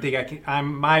 I don't think I can.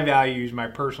 My values, my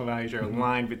personal values, are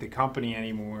aligned with the company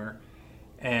anymore,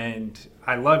 and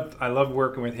I loved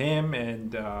working with him,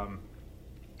 and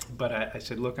but I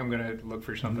said, look, I'm going to look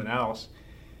for something else.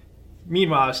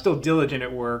 Meanwhile, I was still diligent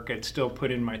at work. I'd still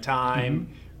put in my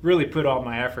time, really put all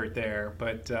my effort there.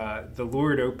 But the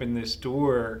Lord opened this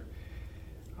door.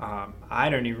 I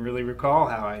don't even really recall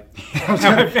how I found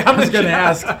I was the going to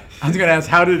job. ask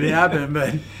how did it happen,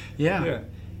 but Yeah,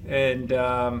 and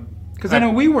because I know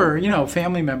we were,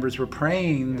 family members were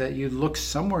praying that you'd look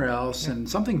somewhere else and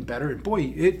something better.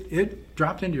 Boy, it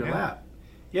dropped into your lap.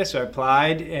 Yeah, so I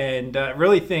applied, and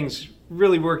really things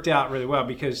really worked out really well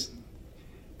because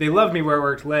they loved me where I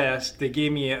worked last. They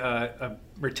gave me a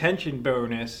retention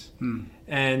bonus,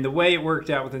 and the way it worked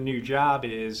out with the new job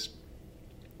is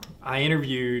I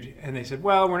interviewed, and they said,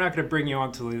 well, we're not going to bring you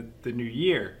on till the new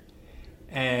year.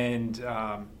 And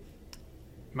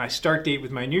my start date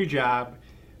with my new job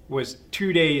was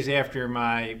 2 days after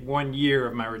my 1 year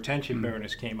of my retention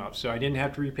bonus came up, so I didn't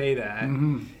have to repay that.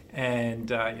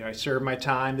 And I served my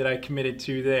time that I committed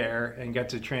to there and got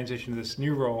to transition to this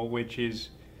new role, which is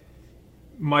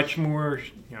much more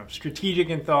strategic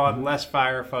in thought, less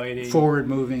firefighting, Forward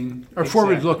moving or Exactly.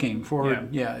 forward looking.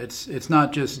 It's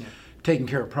not just taking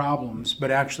care of problems, but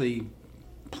actually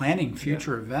planning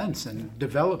future events and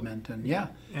development, and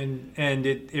and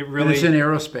it and really it's in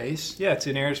aerospace. Yeah, it's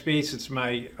in aerospace. It's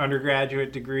my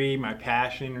undergraduate degree, my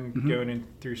passion going in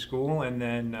through school, and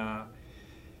then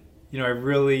I've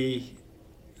really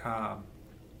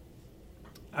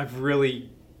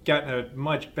gotten a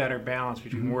much better balance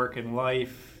between work and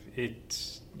life.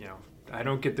 It's I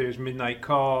don't get those midnight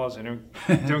calls. I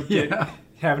don't get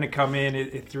having to come in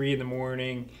at 3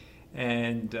 a.m,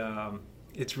 and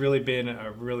it's really been a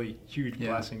really huge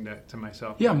blessing to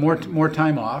myself. Yeah, more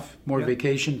time off, more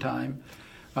vacation time,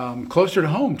 closer to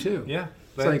home too. Yeah,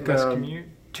 It's like less a commute.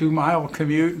 2-mile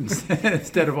commute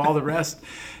instead of all the rest.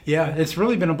 Yeah, it's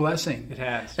really been a blessing. It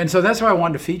has. And so that's why I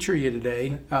wanted to feature you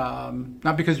today.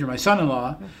 Not because you're my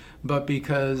son-in-law, but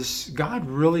because God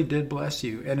really did bless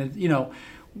you. And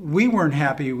we weren't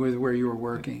happy with where you were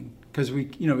working because we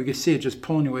could see it just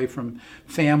pulling you away from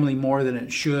family more than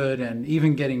it should, and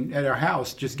even getting at our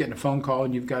house, just getting a phone call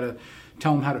and you've got to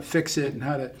tell them how to fix it and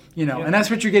how to, and that's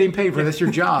what you're getting paid for. That's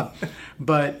your job.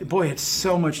 But boy, it's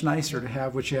so much nicer to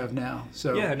have what you have now.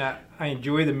 So yeah, and I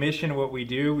enjoy the mission of what we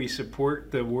do. We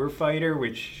support the warfighter,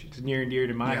 which is near and dear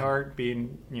to my heart,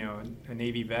 being a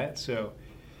Navy vet. So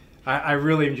I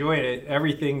really enjoy it.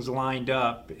 Everything's lined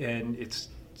up, and it's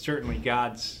certainly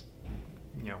God's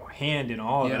hand in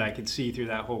all of it. I could see through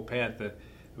that whole path. If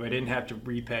I didn't have to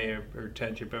repay a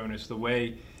retention bonus, the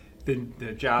way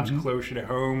the job's closer to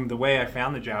home, the way I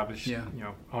found the job is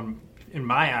in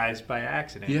my eyes by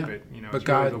accident. Yeah. But But it's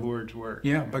God, really the Lord's work.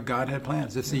 Yeah, but God had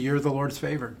plans. It's the year of the Lord's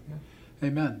favor. Yeah.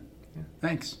 Amen. Yeah.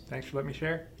 Thanks. Thanks for letting me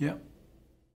share. Yeah.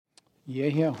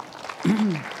 Yeah.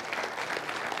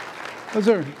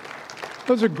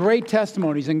 Those are great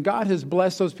testimonies, and God has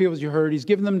blessed those people, as you heard. He's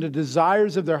given them the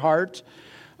desires of their heart.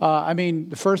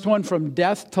 The first one from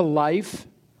death to life.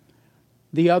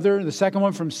 The second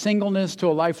one from singleness to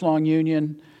a lifelong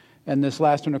union. And this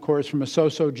last one, of course, from a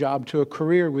so-so job to a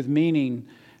career with meaning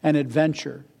and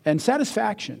adventure and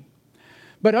satisfaction.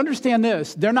 But understand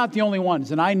this, they're not the only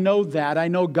ones. And I know that. I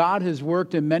know God has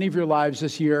worked in many of your lives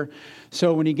this year.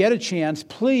 So when you get a chance,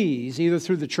 please, either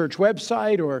through the church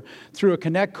website or through a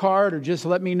Connect card, or just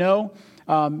let me know.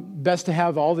 Best to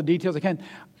have all the details I can.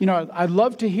 I'd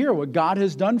love to hear what God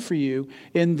has done for you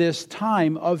in this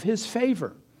time of His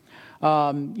favor.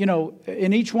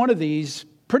 In each one of these,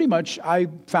 pretty much I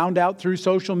found out through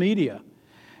social media.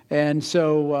 And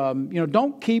so,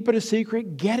 don't keep it a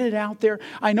secret. Get it out there.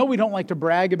 I know we don't like to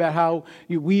brag about how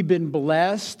we've been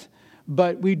blessed,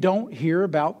 but we don't hear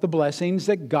about the blessings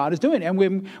that God is doing. And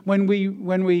when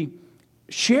we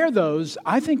share those,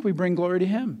 I think we bring glory to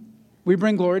Him. We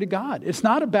bring glory to God. It's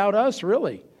not about us,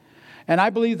 really. And I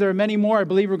believe there are many more. I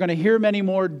believe we're going to hear many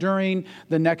more during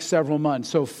the next several months.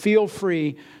 So feel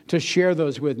free to share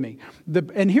those with me.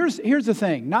 And here's the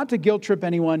thing, not to guilt trip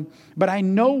anyone, but I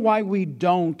know why we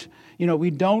don't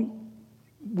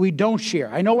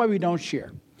share. I know why we don't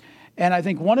share. And I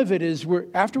think one of it is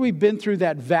after we've been through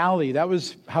that valley, that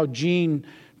was how Jean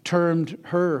termed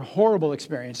her horrible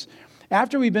experience.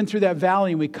 After we've been through that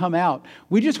valley and we come out,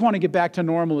 we just want to get back to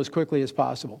normal as quickly as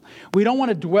possible. We don't want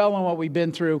to dwell on what we've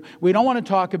been through. We don't want to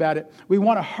talk about it. We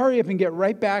want to hurry up and get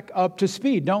right back up to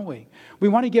speed, don't we? We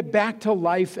want to get back to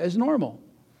life as normal.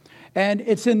 And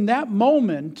it's in that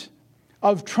moment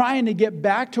of trying to get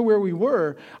back to where we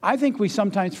were, I think we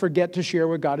sometimes forget to share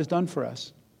what God has done for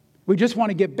us. We just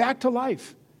want to get back to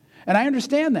life. And I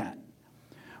understand that.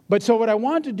 But so what I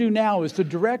want to do now is to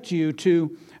direct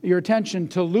your attention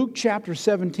to Luke chapter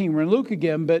 17. We're in Luke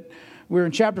again, but we're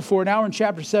in chapter 4. Now we're in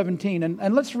chapter 17.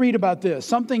 And let's read about this,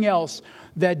 something else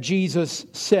that Jesus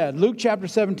said. Luke chapter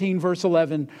 17, verse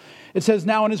 11. It says,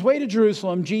 "Now on his way to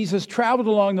Jerusalem, Jesus traveled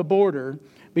along the border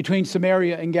between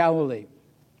Samaria and Galilee.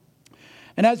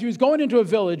 And as he was going into a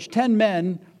village, 10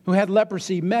 men who had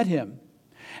leprosy met him.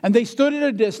 And they stood at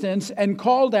a distance and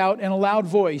called out in a loud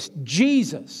voice,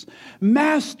 'Jesus,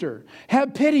 Master,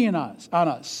 have pity on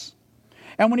us.'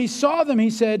 And when he saw them, he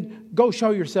said, 'Go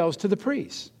show yourselves to the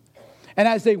priests.' And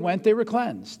as they went, they were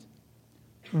cleansed.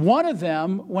 One of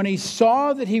them, when he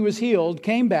saw that he was healed,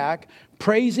 came back,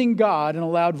 praising God in a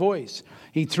loud voice.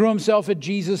 He threw himself at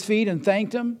Jesus' feet and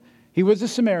thanked him. He was a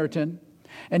Samaritan.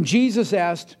 And Jesus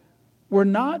asked, 'Were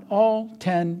not all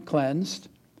 10 cleansed?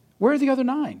 Where are the other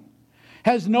 9?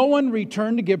 Has no one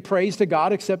returned to give praise to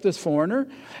God except this foreigner?'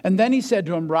 And then he said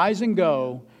to him, 'Rise and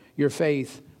go. Your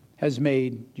faith has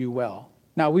made you well.'"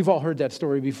 Now, we've all heard that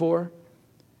story before.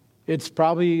 It's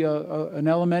probably an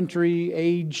elementary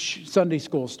age Sunday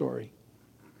school story.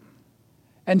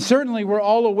 And certainly we're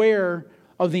all aware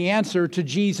of the answer to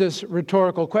Jesus'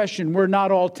 rhetorical question, were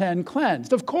not all 10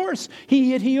 cleansed? Of course,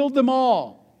 he had healed them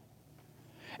all.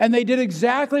 And they did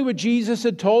exactly what Jesus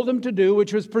had told them to do,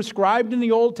 which was prescribed in the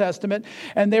Old Testament.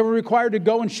 And they were required to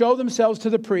go and show themselves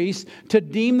to the priests to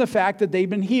deem the fact that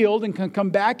they'd been healed and can come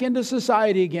back into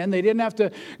society again. They didn't have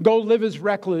to go live as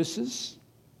recluses.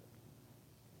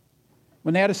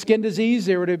 When they had a skin disease,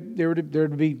 they were to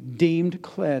be deemed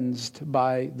cleansed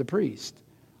by the priest.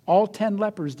 All 10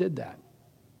 lepers did that.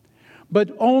 But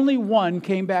only one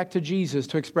came back to Jesus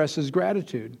to express his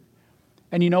gratitude.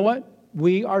 And you know what?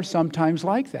 We are sometimes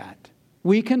like that.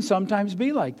 We can sometimes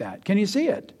be like that. Can you see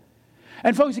it?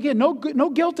 And folks, again, no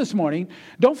guilt this morning.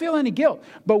 Don't feel any guilt.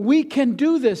 But we can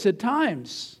do this at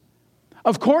times.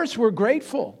 Of course, we're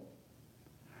grateful.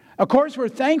 Of course, we're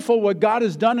thankful what God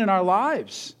has done in our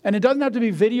lives. And it doesn't have to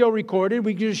be video recorded.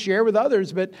 We can just share with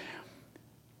others. But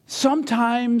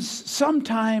sometimes,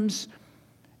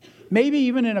 maybe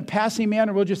even in a passing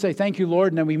manner, we'll just say, "Thank you,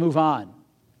 Lord," and then we move on.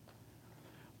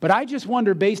 But I just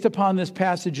wonder, based upon this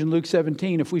passage in Luke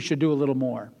 17, if we should do a little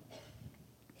more.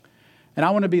 And I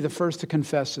want to be the first to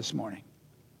confess this morning,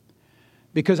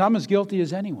 because I'm as guilty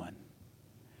as anyone.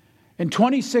 In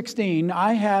 2016,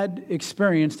 I had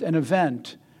experienced an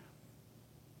event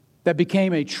that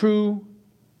became a true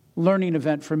learning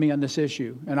event for me on this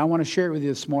issue. And I want to share it with you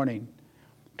this morning.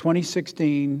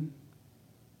 2016,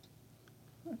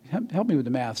 help me with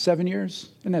the math, 7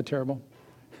 years? Isn't that terrible?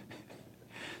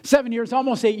 7 years,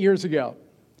 almost 8 years ago.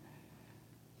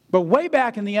 But way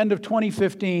back in the end of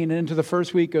 2015 and into the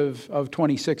first week of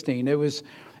 2016, it was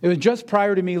just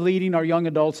prior to me leading our young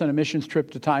adults on a missions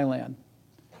trip to Thailand.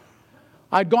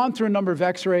 I'd gone through a number of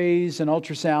x-rays and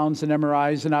ultrasounds and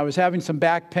MRIs, and I was having some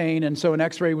back pain, and so an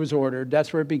x-ray was ordered.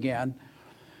 That's where it began.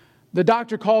 The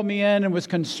doctor called me in and was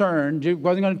concerned. He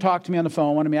wasn't going to talk to me on the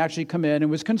phone, wanted me to actually come in,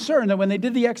 and was concerned that when they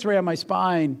did the x-ray on my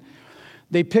spine,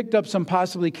 they picked up some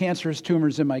possibly cancerous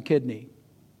tumors in my kidney.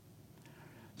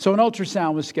 So an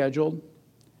ultrasound was scheduled,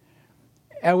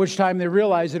 at which time they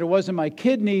realized that it wasn't my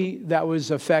kidney that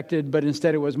was affected, but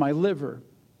instead it was my liver.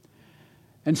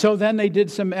 And so then they did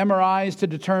some MRIs to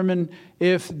determine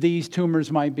if these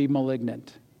tumors might be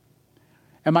malignant.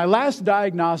 And my last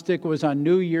diagnostic was on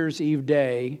New Year's Eve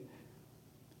day.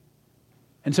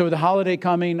 And so with the holiday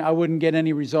coming, I wouldn't get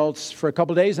any results for a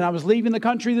couple of days, and I was leaving the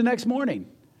country the next morning.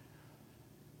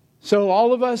 So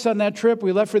all of us on that trip,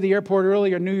 we left for the airport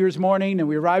early on New Year's morning, and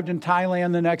we arrived in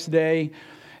Thailand the next day.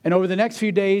 And over the next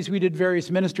few days, we did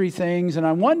various ministry things. And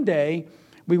on one day,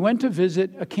 we went to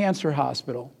visit a cancer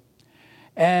hospital.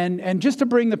 and just to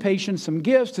bring the patients some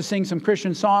gifts, to sing some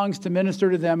Christian songs, to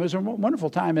minister to them. It was a wonderful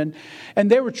time.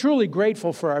 And they were truly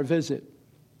grateful for our visit.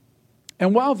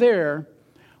 And while there,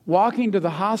 walking to the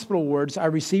hospital wards, I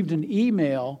received an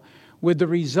email with the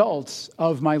results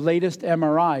of my latest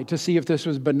MRI to see if this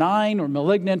was benign or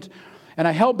malignant. And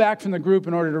I held back from the group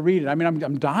in order to read it. I mean,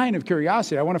 I'm dying of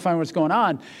curiosity. I want to find what's going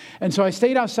on. And so I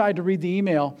stayed outside to read the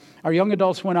email. Our young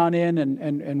adults went on in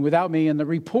and without me. And the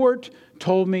report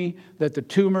told me that the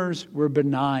tumors were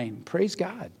benign. Praise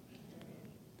God.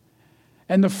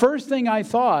 And the first thing I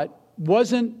thought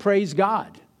wasn't praise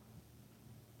God.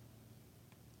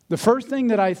 The first thing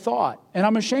that I thought, and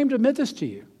I'm ashamed to admit this to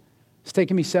you, it's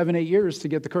taken me 7-8 years to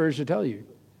get the courage to tell you.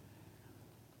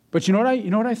 But you know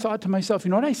what I thought to myself?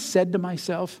 You know what I said to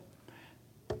myself?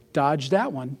 Dodge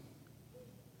that one.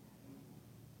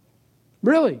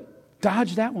 Really,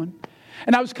 dodge that one.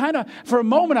 And I was for a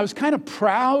moment, I was kind of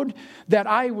proud that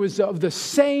I was of the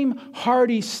same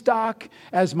hardy stock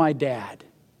as my dad.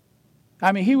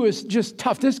 I mean, he was just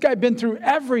tough. This guy had been through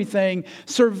everything,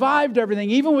 survived everything,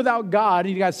 even without God.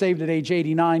 He got saved at age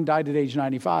 89, died at age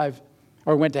 95,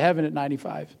 or went to heaven at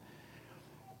 95.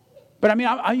 But I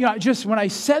mean, just when I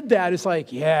said that, it's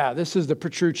like, yeah, this is the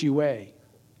Petrucci way.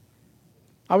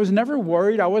 I was never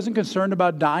worried. I wasn't concerned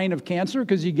about dying of cancer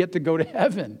because you get to go to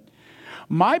heaven.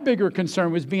 My bigger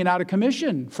concern was being out of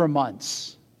commission for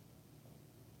months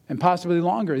and possibly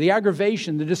longer. The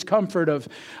aggravation, the discomfort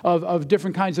of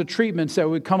different kinds of treatments that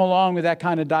would come along with that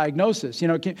kind of diagnosis.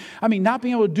 Not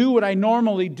being able to do what I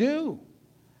normally do.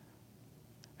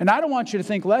 And I don't want you to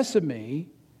think less of me.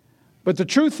 But the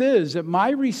truth is that my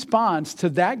response to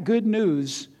that good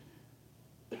news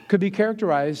could be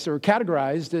characterized or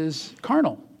categorized as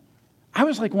carnal. I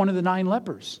was like one of the 9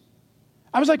 lepers.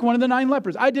 I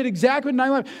did exactly what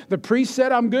 9 lepers. The priest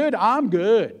said, I'm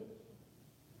good.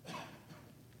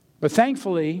 But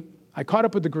thankfully, I caught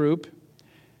up with the group.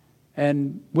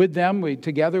 And with them,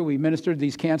 together we ministered to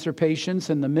these cancer patients.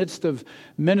 In the midst of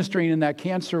ministering in that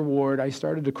cancer ward, I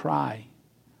started to cry.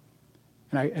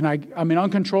 I mean,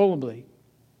 uncontrollably.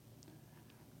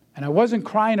 And I wasn't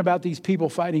crying about these people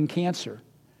fighting cancer.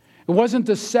 It wasn't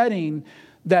the setting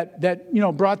that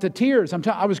brought the tears.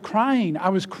 I was crying. I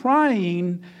was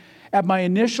crying at my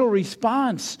initial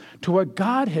response to what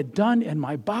God had done in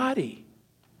my body.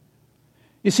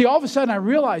 You see, all of a sudden I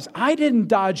realized I didn't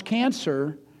dodge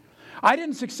cancer. I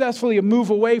didn't successfully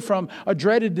move away from a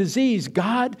dreaded disease.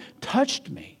 God touched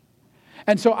me.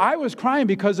 And so I was crying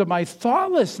because of my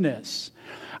thoughtlessness.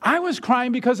 I was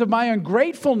crying because of my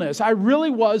ungratefulness. I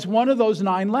really was one of those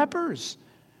 9 lepers.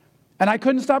 And I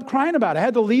couldn't stop crying about it. I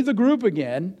had to leave the group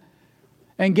again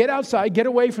and get outside, get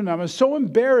away from them. I was so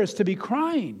embarrassed to be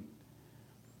crying.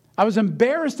 I was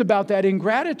embarrassed about that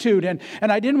ingratitude. And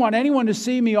I didn't want anyone to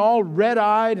see me all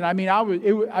red-eyed. And I mean,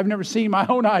 I've never seen my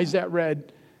own eyes that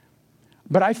red.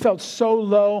 But I felt so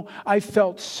low. I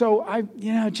felt so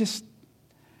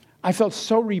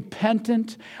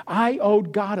repentant. I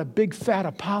owed God a big fat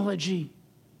apology.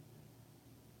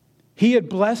 He had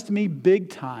blessed me big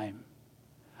time.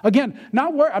 Again,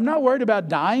 I'm not worried about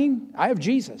dying. I have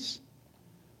Jesus.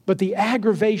 But the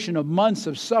aggravation of months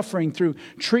of suffering through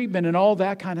treatment and all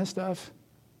that kind of stuff,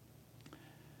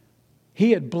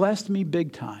 He had blessed me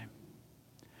big time.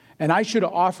 And I should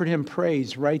have offered Him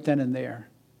praise right then and there.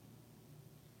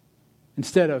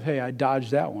 Instead of, hey, I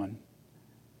dodged that one.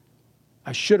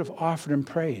 I should have offered Him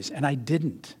praise, and I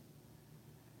didn't.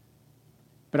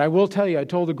 But I will tell you, I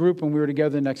told the group when we were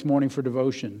together the next morning for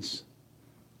devotions,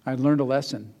 I learned a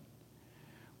lesson.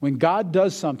 When God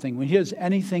does something, when He does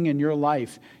anything in your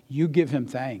life, you give Him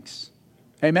thanks.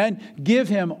 Amen? Give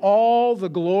Him all the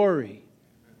glory.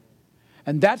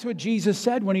 And that's what Jesus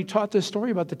said when He taught this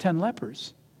story about the 10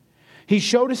 lepers. He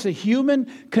showed us a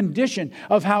human condition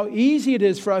of how easy it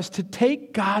is for us to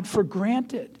take God for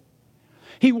granted.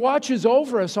 He watches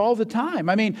over us all the time.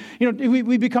 I mean,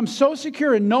 we become so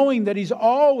secure in knowing that He's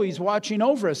always watching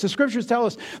over us. The Scriptures tell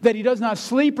us that He does not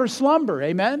sleep or slumber.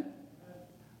 Amen?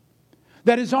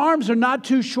 That His arms are not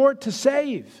too short to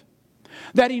save.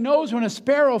 That He knows when a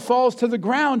sparrow falls to the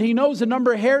ground. He knows the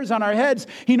number of hairs on our heads.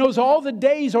 He knows all the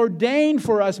days ordained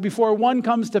for us before one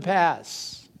comes to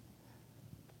pass.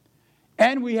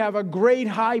 And we have a great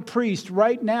high priest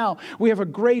right now. We have a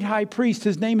great high priest.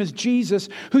 His name is Jesus,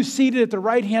 who's seated at the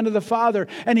right hand of the Father,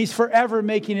 and He's forever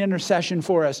making intercession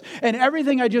for us. And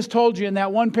everything I just told you in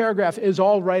that one paragraph is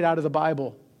all right out of the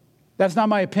Bible. That's not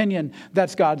my opinion.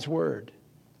 That's God's Word.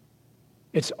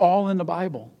 It's all in the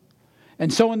Bible.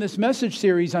 And so in this message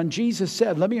series on Jesus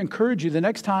Said, let me encourage you, the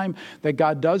next time that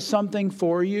God does something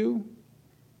for you,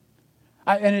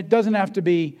 and it doesn't have to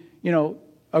be,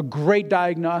 a great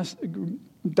diagnosis.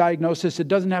 It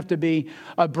doesn't have to be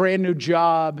a brand new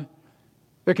job.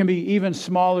 There can be even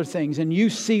smaller things. And you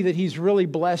see that He's really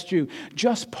blessed you.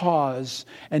 Just pause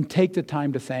and take the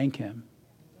time to thank Him.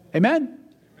 Amen?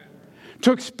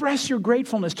 To express your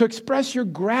gratefulness, to express your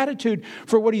gratitude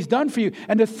for what He's done for you,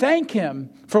 and to thank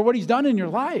Him for what He's done in your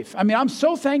life. I mean, I'm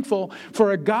so thankful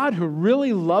for a God who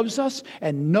really loves us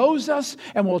and knows us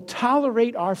and will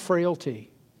tolerate our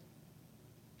frailty.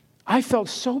 I felt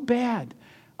so bad.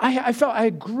 I felt I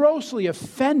had grossly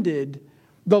offended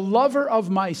the lover of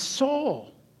my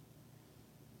soul.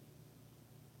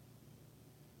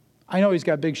 I know He's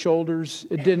got big shoulders.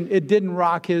 It didn't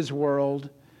rock His world.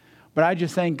 But I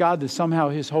just thank God that somehow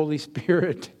His Holy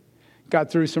Spirit got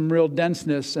through some real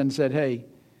denseness and said, hey,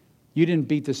 you didn't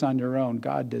beat this on your own.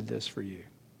 God did this for you.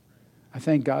 I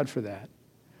thank God for that.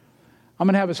 I'm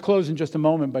going to have us close in just a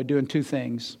moment by doing two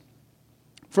things.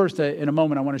 First, in a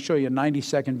moment, I want to show you a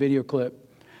 90-second video clip,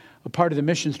 a part of the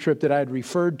missions trip that I had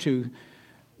referred to,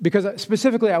 because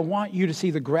specifically I want you to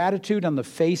see the gratitude on the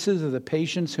faces of the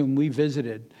patients whom we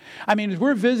visited. I mean, as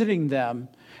we're visiting them,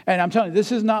 and I'm telling you,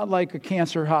 this is not like a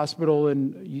cancer hospital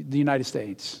in the United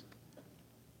States.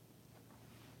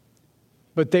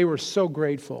 But they were so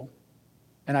grateful.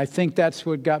 And I think that's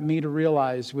what got me to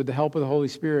realize, with the help of the Holy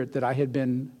Spirit, that I had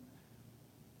been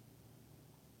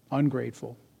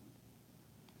ungrateful.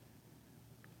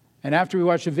 And after we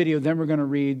watch the video, then we're going to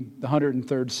read the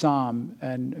 103rd Psalm.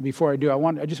 And before I do,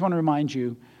 I just want to remind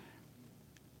you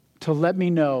to let me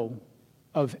know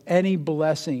of any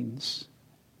blessings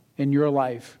in your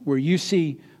life where you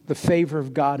see the favor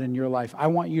of God in your life. I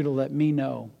want you to let me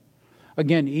know.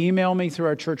 Again, email me through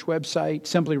our church website.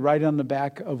 Simply write it on the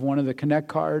back of one of the Connect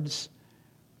cards,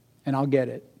 and I'll get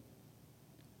it.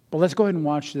 But let's go ahead and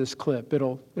watch this clip.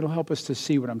 It'll help us to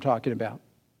see what I'm talking about.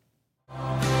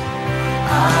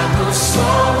 I will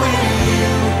soar with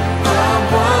you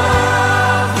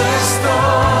above the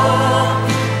storm.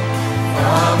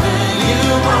 Father,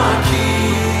 you are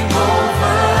King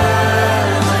over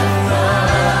the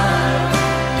flood.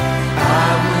 I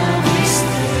will be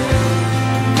still,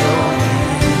 know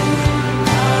you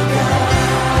are God.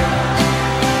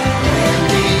 When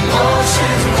the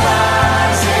oceans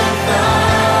rise and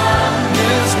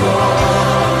thunders roar,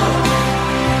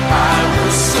 I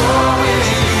will soar with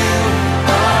you.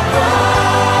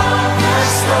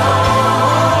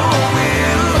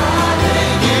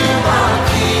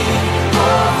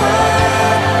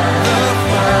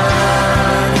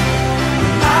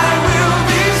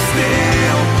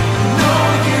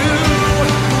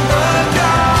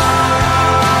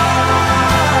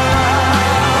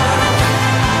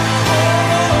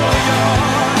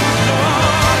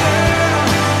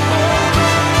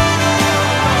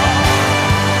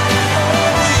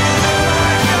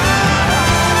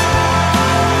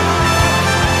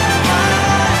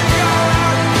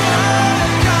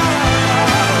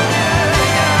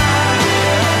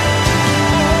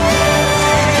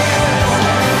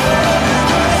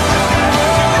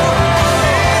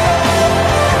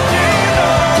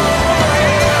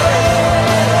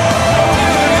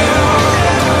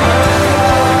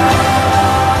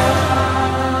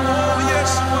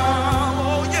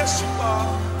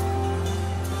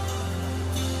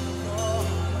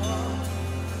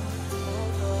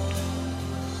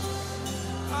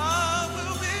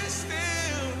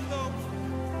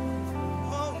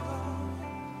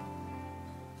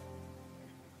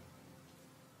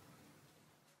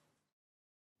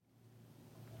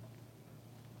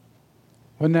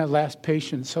 Wasn't that last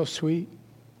patient so sweet?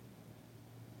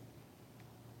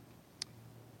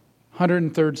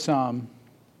 103rd Psalm.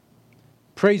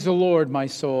 Praise the Lord, my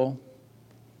soul.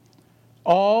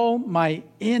 All my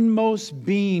inmost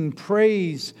being,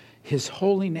 praise His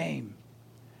holy name.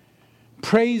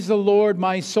 Praise the Lord,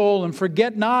 my soul, and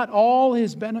forget not all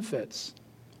His benefits,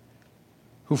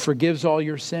 who forgives all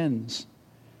your sins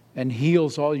and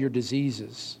heals all your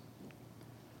diseases,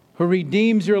 who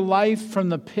redeems your life from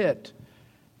the pit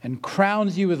and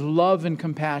crowns you with love and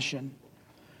compassion,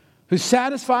 who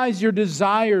satisfies your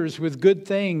desires with good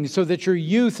things so that your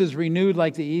youth is renewed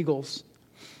like the eagles.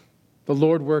 The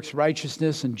Lord works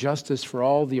righteousness and justice for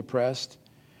all the oppressed.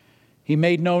 He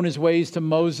made known His ways to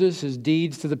Moses, His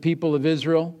deeds to the people of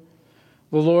Israel.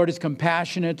 The Lord is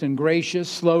compassionate and gracious,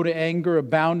 slow to anger,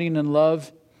 abounding in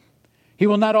love. He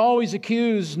will not always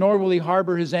accuse, nor will He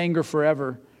harbor His anger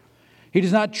forever. He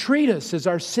does not treat us as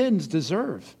our sins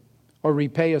deserve, or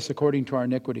repay us according to our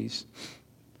iniquities.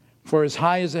 For as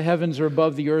high as the heavens are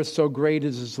above the earth, so great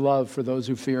is His love for those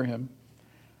who fear Him.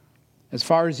 As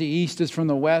far as the east is from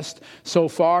the west, so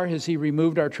far has He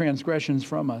removed our transgressions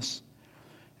from us.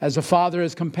 As a father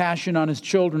has compassion on his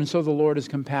children, so the Lord has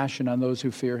compassion on those who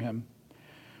fear him.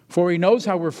 For he knows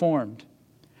how we're formed.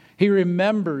 He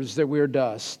remembers that we are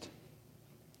dust.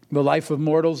 The life of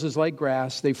mortals is like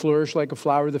grass. They flourish like a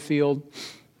flower of the field.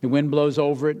 The wind blows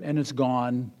over it, and it's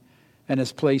gone, and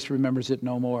its place remembers it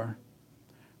no more.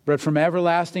 But from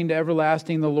everlasting to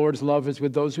everlasting, the Lord's love is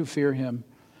with those who fear him,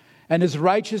 and his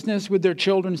righteousness with their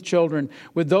children's children,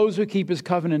 with those who keep his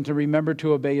covenant and remember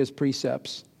to obey his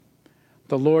precepts.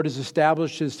 The Lord has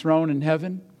established his throne in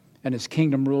heaven, and his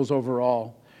kingdom rules over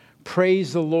all.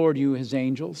 Praise the Lord, you his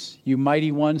angels, you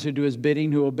mighty ones who do his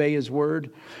bidding, who obey his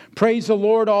word. Praise the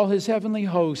Lord, all his heavenly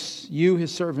hosts, you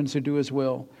his servants who do his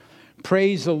will.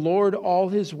 Praise the Lord, all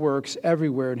his works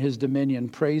everywhere in his dominion.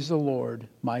 Praise the Lord,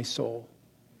 my soul.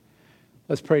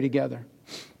 Let's pray together.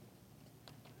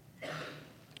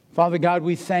 Father God,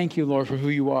 we thank you, Lord, for who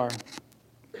you are,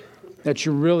 that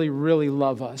you really, really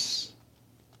love us.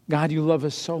 God, you love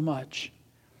us so much.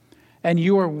 And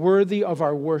you are worthy of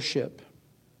our worship.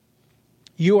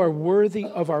 You are worthy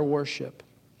of our worship.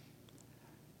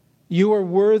 You are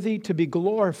worthy to be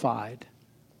glorified.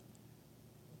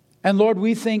 And Lord,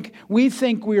 we think we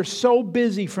are so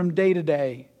busy from day to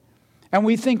day. And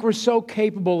we think we're so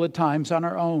capable at times on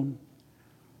our own.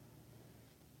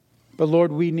 But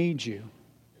Lord, we need you.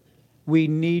 We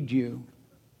need you.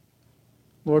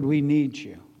 Lord, we need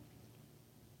you.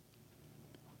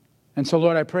 And so,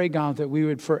 Lord, I pray, God, that we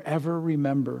would forever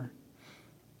remember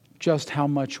just how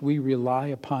much we rely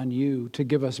upon you to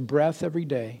give us breath every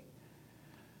day,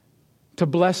 to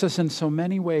bless us in so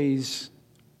many ways,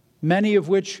 many of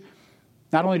which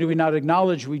not only do we not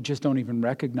acknowledge, we just don't even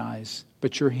recognize.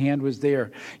 But your hand was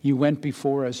there. You went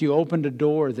before us. You opened a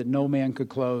door that no man could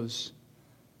close.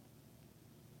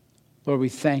 Lord, we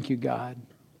thank you, God,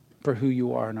 for who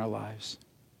you are in our lives.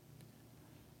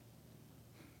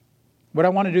 What I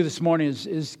want to do this morning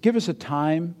is give us a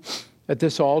time at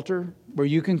this altar where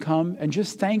you can come and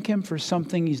just thank him for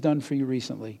something he's done for you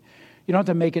recently. You don't have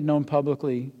to make it known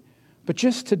publicly, but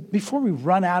just to, before we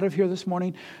run out of here this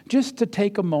morning, just to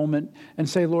take a moment and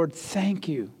say, Lord, thank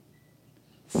you.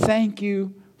 Thank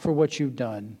you for what you've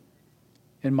done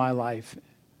in my life.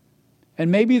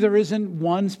 And maybe there isn't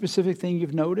one specific thing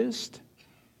you've noticed,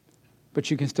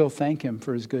 but you can still thank him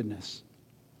for his goodness.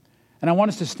 And I want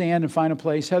us to stand and find a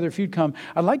place. Heather, if you'd come,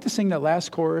 I'd like to sing that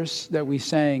last chorus that we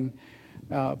sang.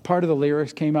 Part of the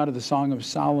lyrics came out of the Song of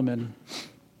Solomon.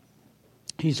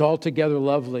 He's altogether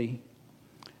lovely.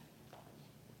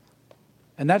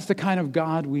 And that's the kind of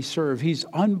God we serve. He's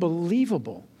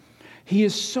unbelievable. He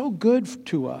is so good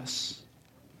to us.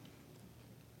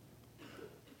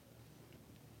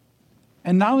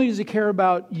 And not only does he care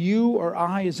about you or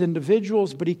I as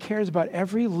individuals, but he cares about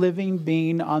every living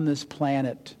being on this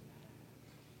planet.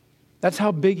 That's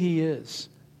how big he is.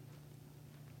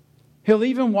 He'll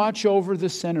even watch over the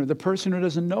sinner, the person who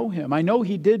doesn't know him. I know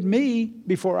he did me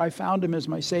before I found him as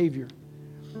my Savior.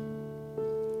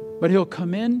 But he'll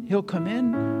come in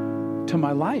to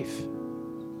my life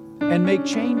and make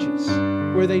changes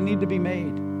where they need to be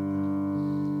made.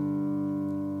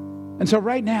 And so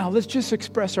right now, let's just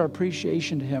express our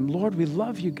appreciation to him. Lord, we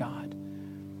love you, God.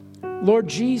 Lord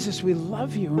Jesus, we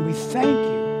love you and we thank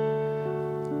you.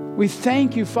 We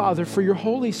thank you, Father, for your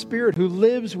Holy Spirit who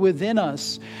lives within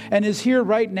us and is here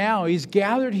right now. He's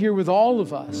gathered here with all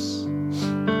of us.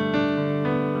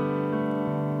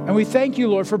 And we thank you,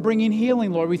 Lord, for bringing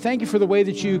healing, Lord. We thank you for the way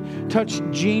that you touched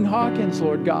Gene Hawkins,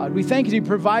 Lord God. We thank you that you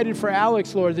provided for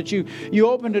Alex, Lord, that you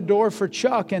opened a door for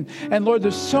Chuck. And Lord,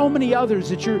 there's so many others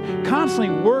that you're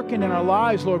constantly working in our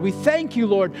lives, Lord. We thank you,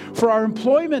 Lord, for our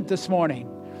employment this morning.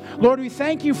 Lord, we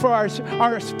thank you for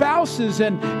our spouses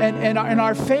and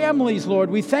our families, Lord.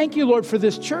 We thank you, Lord, for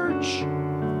this church.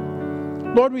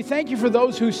 Lord, we thank you for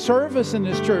those who serve us in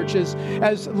this church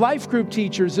as life group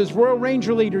teachers, as Royal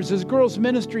Ranger leaders, as girls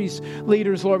ministries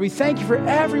leaders, Lord. We thank you for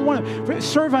everyone,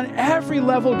 serve on every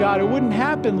level, God. It wouldn't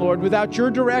happen, Lord, without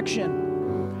your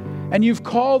direction. And you've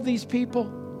called these people.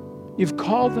 You've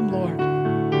called them, Lord.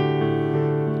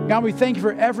 God, we thank you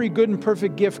for every good and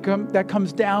perfect gift that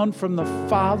comes down from the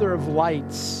Father of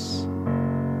lights.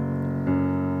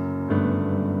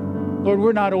 Lord,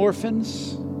 we're not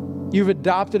orphans. You've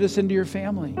adopted us into your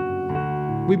family.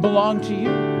 We belong to you.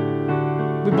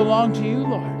 We belong to you,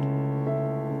 Lord.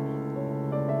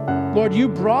 Lord, you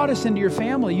brought us into your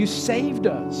family. You saved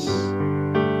us.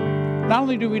 Not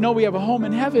only do we know we have a home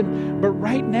in heaven, but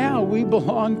right now we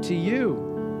belong to you.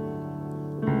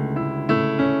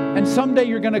 And someday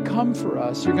you're going to come for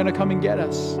us. You're going to come and get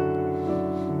us.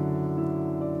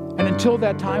 And Until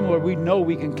that time, Lord, we know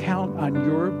we can count on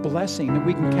your blessing, that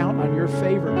we can count on your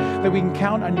favor, that we can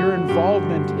count on your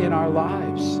involvement in our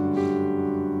lives.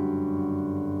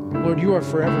 Lord, you are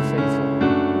forever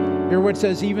faithful. Your word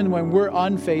says even when we're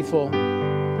unfaithful,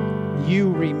 you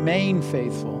remain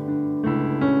faithful.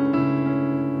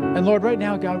 And Lord, right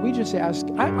now, God, we just ask,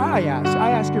 I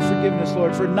ask your forgiveness,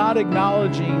 Lord, for not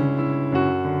acknowledging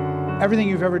everything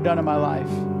you've ever done in my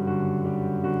life.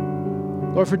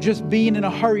 Lord, for just being in a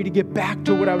hurry to get back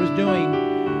to what I was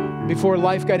doing before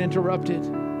life got interrupted.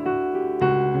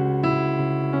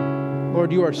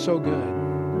 Lord, you are so good.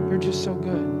 You're just so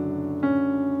good.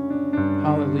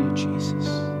 Hallelujah, Jesus.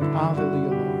 Hallelujah,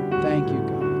 Lord. Thank you,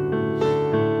 God.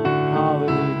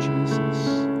 Hallelujah, Jesus.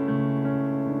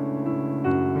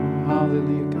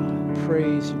 Hallelujah, God.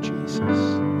 Praise you,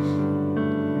 Jesus.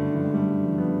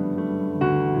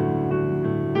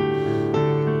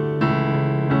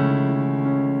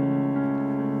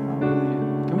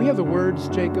 We have the words,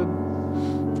 Jacob,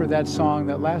 for that song,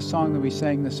 that last song that we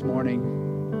sang this morning.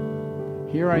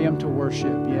 Here I am to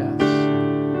worship, yes.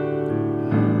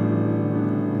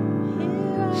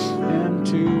 I am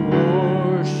to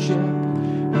worship.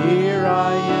 Here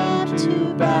I am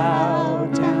to bow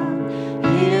down.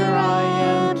 Here I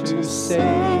am to say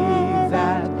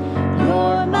that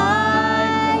you're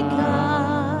my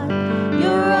God.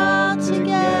 You're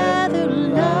altogether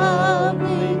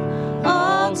lovely,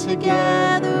 altogether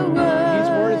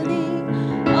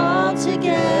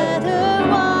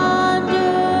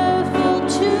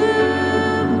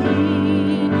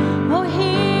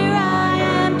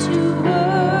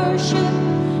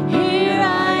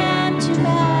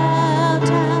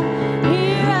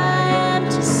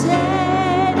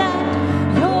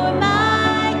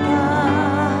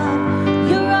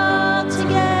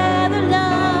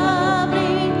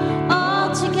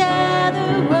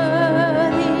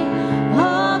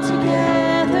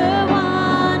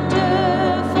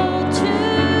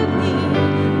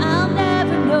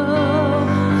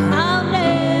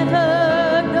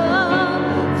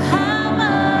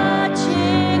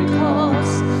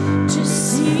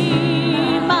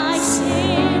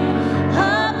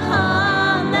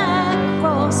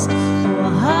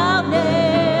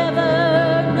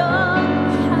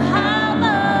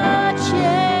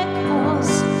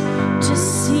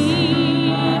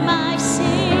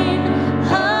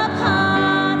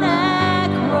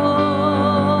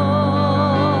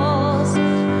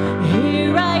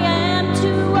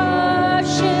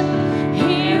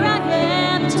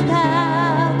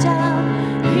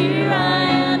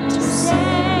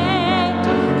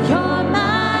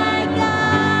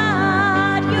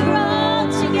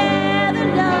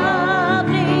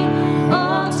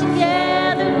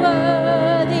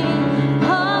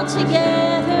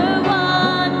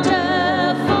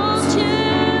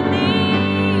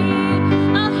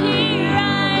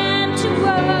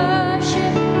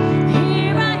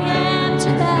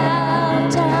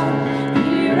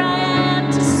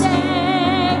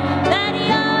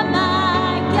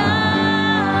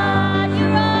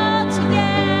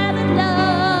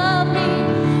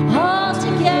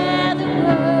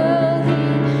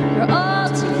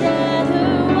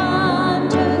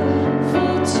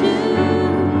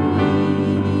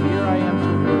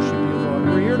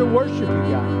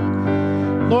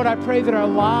that our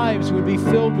lives would be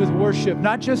filled with worship,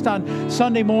 not just on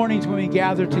Sunday mornings when we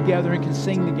gather together and can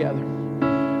sing together.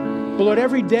 But Lord,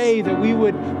 every day that we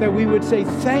would say,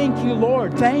 thank you,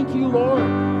 Lord,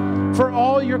 for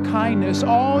all your kindness,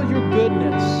 all your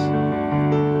goodness.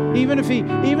 Even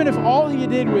if all he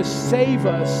did was save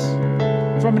us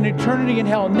from an eternity in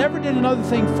hell, never did another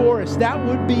thing for us, that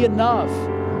would be enough.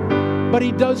 But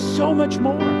he does so much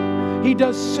more. He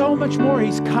does so much more.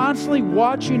 He's constantly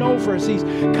watching over us. He's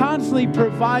constantly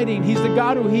providing. He's the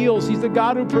God who heals. He's the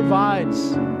God who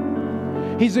provides.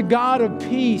 He's the God of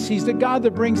peace. He's the God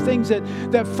that brings things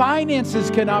that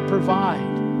finances cannot provide.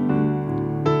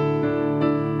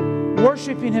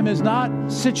 Worshiping him is not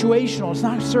situational. It's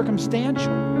not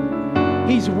circumstantial.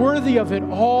 He's worthy of it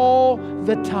all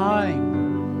the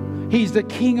time. He's the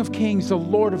King of Kings, the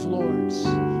Lord of Lords.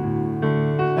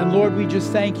 And Lord, we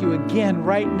just thank you again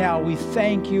right now. We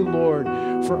thank you, Lord,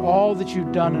 for all that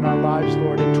you've done in our lives,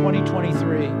 Lord, in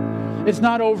 2023. It's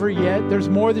not over yet. There's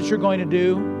more that you're going to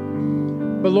do.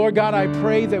 But Lord God, I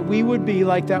pray that we would be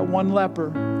like that one leper,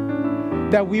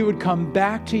 that we would come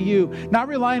back to you, not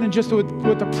relying on just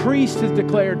what the priest has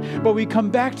declared, but we come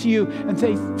back to you and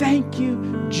say, thank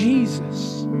you,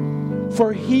 Jesus,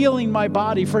 for healing my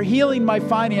body, for healing my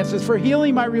finances, for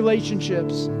healing my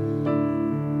relationships,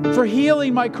 for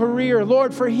healing my career,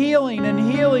 Lord, for healing and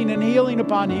healing and healing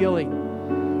upon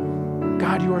healing.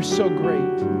 God, you are so great.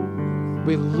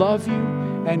 We love you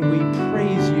and we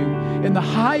praise you in the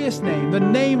highest name, the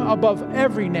name above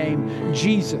every name,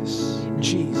 Jesus.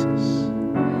 Jesus.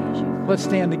 Let's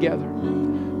stand together.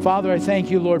 Father, I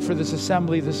thank you, Lord, for this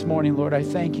assembly this morning. Lord, I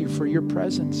thank you for your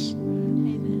presence.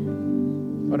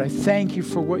 Lord, I thank you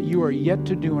for what you are yet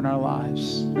to do in our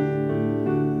lives.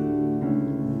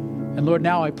 And Lord,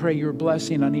 now I pray your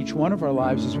blessing on each one of our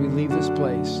lives as we leave this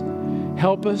place.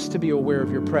 Help us to be aware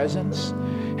of your presence.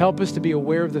 Help us to be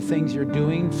aware of the things you're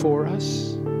doing for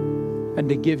us and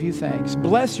to give you thanks.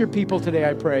 Bless your people today,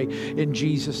 I pray, in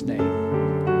Jesus' name.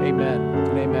 Amen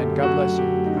and amen. God bless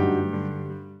you.